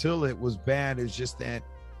up until it was bad. It's just that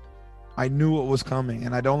I knew what was coming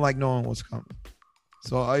and I don't like knowing what's coming.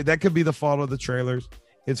 So that could be the fault of the trailers.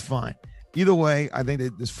 It's fine. Either way, I think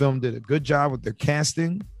that this film did a good job with their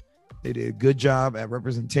casting. They did a good job at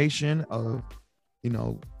representation of, you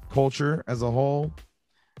know, culture as a whole.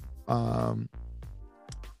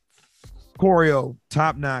 Choreo,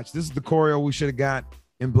 top notch. This is the choreo we should have got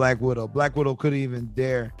in Black Widow. Black Widow couldn't even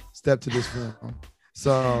dare step to this film.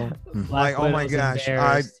 So, like, oh my gosh,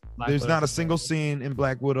 there's not a single scene in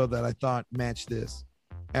Black Widow that I thought matched this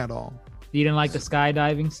at all. You didn't like the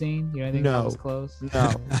skydiving scene? You don't think that was close?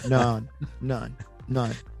 No, none.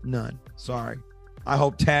 Sorry. I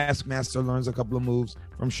hope Taskmaster learns a couple of moves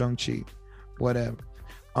from Shang-Chi. Whatever.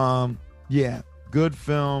 Yeah, good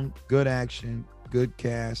film, good action, good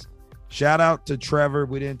cast. Shout out to Trevor.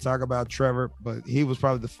 We didn't talk about Trevor, but he was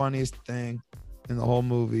probably the funniest thing in the whole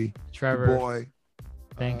movie. Trevor. The boy.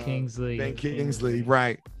 Ben Kingsley. Ben Kingsley,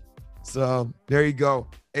 right. So there you go.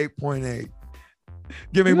 8.8.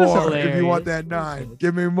 Give me more hilarious. If you want that 9.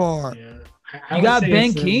 Give me more. Yeah. You got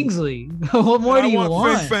Ben Kingsley. What more do you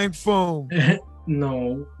want? Fing Fang Foom.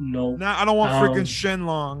 No. Nah, I don't want freaking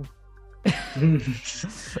Shenlong.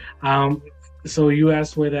 So you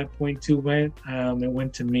asked where that 0.2 went. It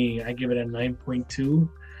went to me. I give it a 9.2.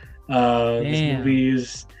 This movie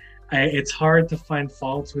is. It's hard to find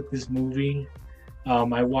faults with this movie.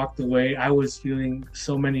 I walked away. I was feeling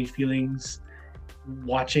so many feelings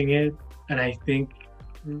watching it, and I think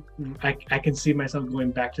I can see myself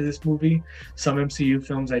going back to this movie. Some MCU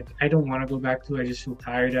films I don't want to go back to. I just feel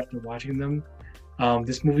tired after watching them.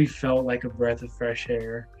 This movie felt like a breath of fresh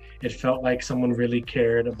air. It felt like someone really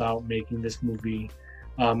cared about making this movie,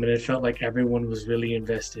 and it felt like everyone was really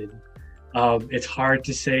invested. It's hard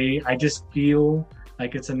to say. I just feel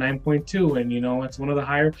like it's a 9.2, and you know, it's one of the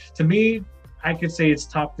higher. To me, I could say it's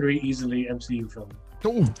top 3 easily MCU film.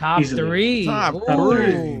 Top easily. 3. Top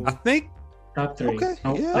 3. I think top 3. Okay.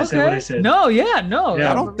 Oh, Yeah. I said what I said. No.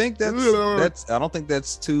 I don't think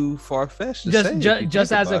that's too far-fetched to say.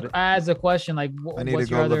 Just as a question, like I need what's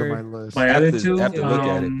to your go look other? at my list. My other two, have to look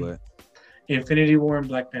at it, but Infinity War and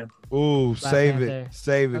Black Panther. Ooh, Black save Panther.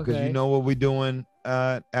 it, because Okay. you know what we're doing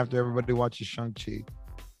after everybody watches Shang-Chi.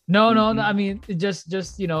 No. I mean, just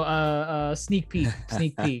sneak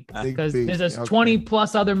peek, because there's 20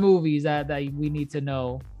 plus other movies that we need to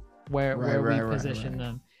know where we position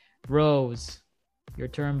them. Rose, your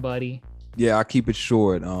turn, buddy. yeah, I'll keep it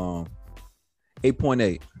short.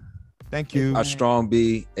 8.8. Thank you. A strong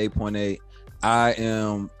B, 8.8. I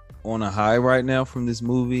am on a high right now from this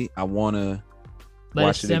movie. I want to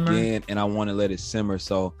watch it again, and I want to let it simmer.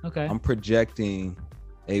 So Okay. I'm projecting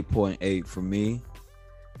 8.8 for me.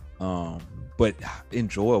 But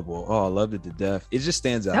enjoyable. Oh, I loved it to death. It just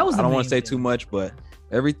stands out. That was I the don't want main to say thing. too much, but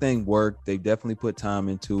everything worked. They definitely put time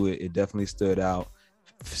into it. It definitely stood out.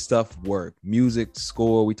 stuff work. Music,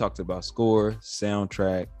 score. We talked about score,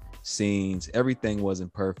 soundtrack, scenes. Everything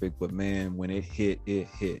wasn't perfect, but man, when it hit,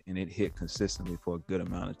 and it hit consistently for a good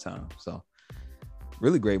amount of time. So,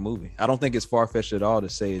 really great movie. I don't think it's far-fetched at all to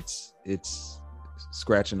say it's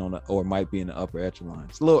scratching on or might be in the upper echelon.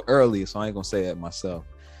 It's a little early, so I ain't gonna say that myself,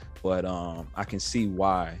 but I can see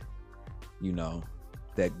why,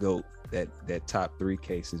 that GOAT, that top 3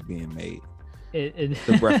 case is being made.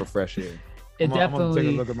 The breath of fresh air. I'm gonna take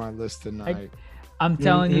a look at my list tonight. I'm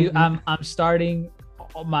telling you, I'm starting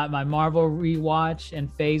my Marvel rewatch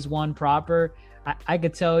and Phase 1 proper. I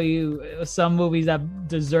could tell you some movies that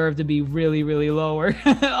deserve to be really, really lower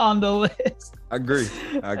on the list. I agree.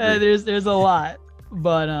 There's a lot,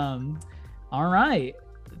 but all right.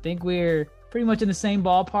 I think we're pretty much in the same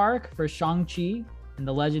ballpark for Shang-Chi and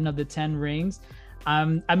the Legend of the Ten Rings.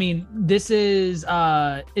 I mean, this is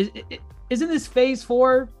isn't this Phase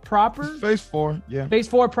 4 proper? Phase 4, yeah. Phase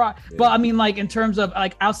 4 yeah. But I mean, like in terms of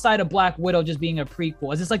like outside of Black Widow just being a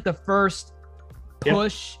prequel, is this like the first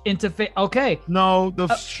push into okay? No, the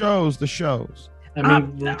shows. I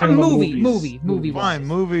mean, movie. Fine,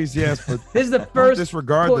 movies, yes, but this is the first.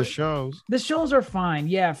 Disregard the shows. The shows are fine,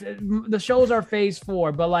 yeah. The shows are Phase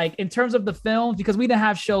 4, but like in terms of the films, because we didn't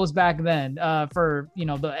have shows back then, for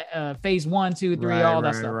the Phase 1, 2, 3, all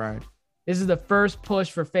that stuff. Right. This is the first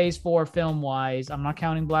push for Phase 4 film wise. I'm not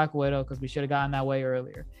counting Black Widow because we should have gotten that way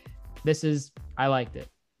earlier. I liked it.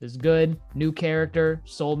 This is good. New character,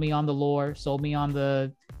 sold me on the lore, sold me on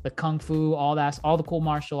the kung fu, all the cool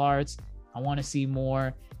martial arts. I want to see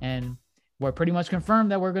more, and we're pretty much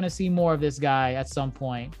confirmed that we're going to see more of this guy at some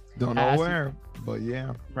point. Don't know where, but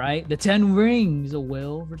yeah. Right? The 10 Rings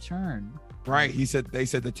will return. Right. They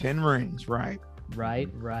said the 10 Rings, right? Right.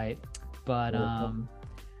 But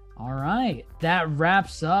all right. That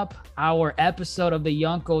wraps up our episode of the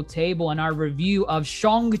Yonkō Table and our review of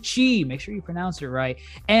Shang-Chi. Make sure you pronounce it right.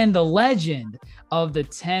 And the Legend of the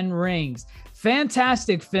Ten Rings.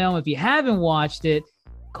 Fantastic film. If you haven't watched it,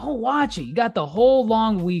 go watch it. You got the whole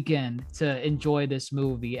long weekend to enjoy this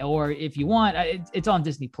movie. Or if you want, it's on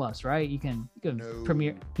Disney Plus, right? You can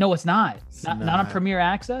premiere. No, it's not. Not on Premiere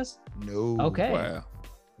Access? No. Okay.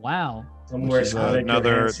 Wow. That's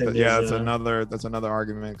another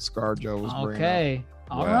argument ScarJo was bringing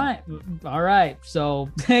up. All right. So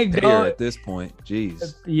go at this point.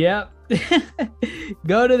 Jeez. Yep.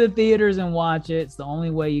 Go to the theaters and watch it. It's the only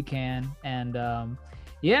way you can. And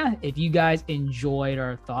if you guys enjoyed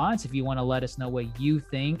our thoughts, if you want to let us know what you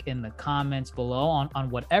think in the comments below on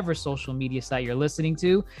whatever social media site you're listening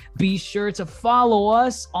to, be sure to follow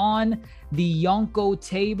us on the Yonkō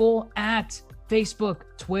Table at Facebook,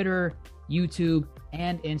 Twitter, YouTube,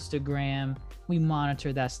 and Instagram. We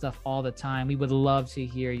monitor that stuff all the time. We would love to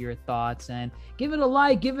hear your thoughts, and give it a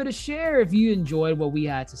like, give it a share if you enjoyed what we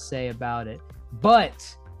had to say about it.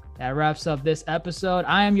 But that wraps up this episode.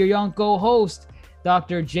 I am your Yonkō host,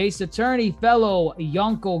 Dr. Jace Attorney, fellow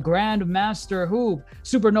Yonkō Grandmaster Hoop,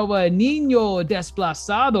 Supernova Niño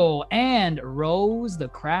Desplazado, and Rose, the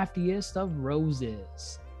craftiest of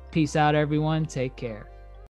roses. Peace out, everyone. Take care.